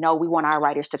were like, no, we want our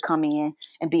writers to come in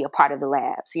and be a part of the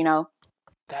labs,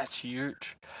 That's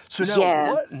huge. So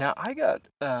now now I got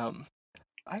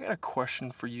a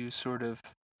question for you, sort of,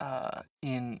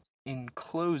 in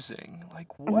closing.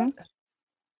 Like,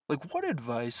 what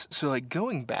advice, so like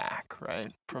going back,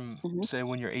 right, from say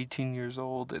when you're 18 years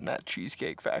old in that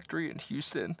Cheesecake Factory in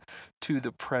Houston to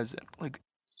the present, like,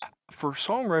 for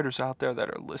songwriters out there that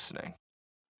are listening,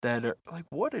 that are like,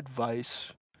 what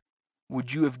advice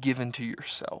would you have given to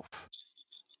yourself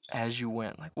as you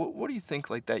went? Like, what do you think,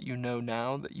 like, that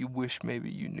now that you wish maybe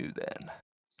you knew then?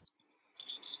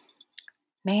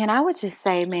 Man, I would just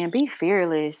say, man, be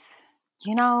fearless.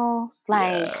 I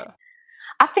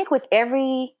think with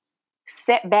every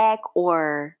setback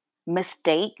or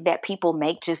mistake that people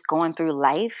make just going through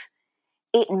life,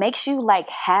 it makes you like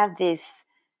have this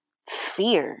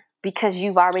fear, because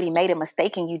you've already made a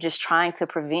mistake and you're just trying to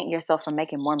prevent yourself from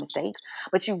making more mistakes.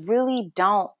 But you really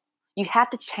don't. You have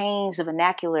to change the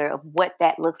vernacular of what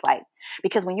that looks like,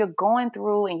 because when you're going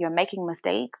through and you're making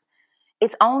mistakes,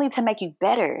 it's only to make you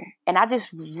better. And I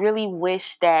just really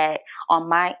wish that on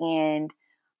my end,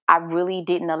 I really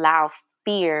didn't allow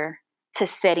fear to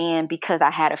set in because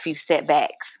I had a few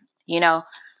setbacks,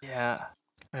 Yeah.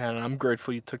 Man, I'm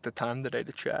grateful you took the time today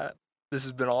to chat. This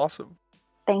has been awesome.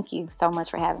 Thank you so much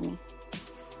for having me.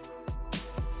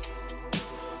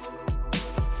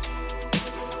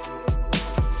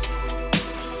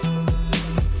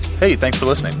 Hey, thanks for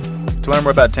listening. To learn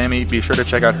more about Tami, be sure to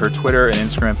check out her Twitter and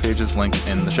Instagram pages linked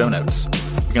in the show notes.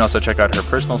 You can also check out her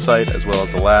personal site as well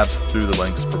as the labs through the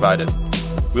links provided.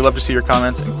 We love to see your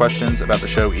comments and questions about the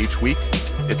show each week.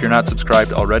 If you're not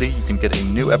subscribed already, you can get a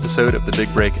new episode of The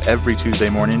Big Break every Tuesday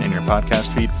morning in your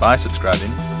podcast feed by subscribing.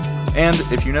 And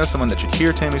if you know someone that should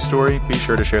hear Tami's story, be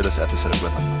sure to share this episode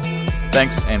with them.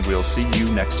 Thanks, and we'll see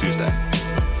you next Tuesday.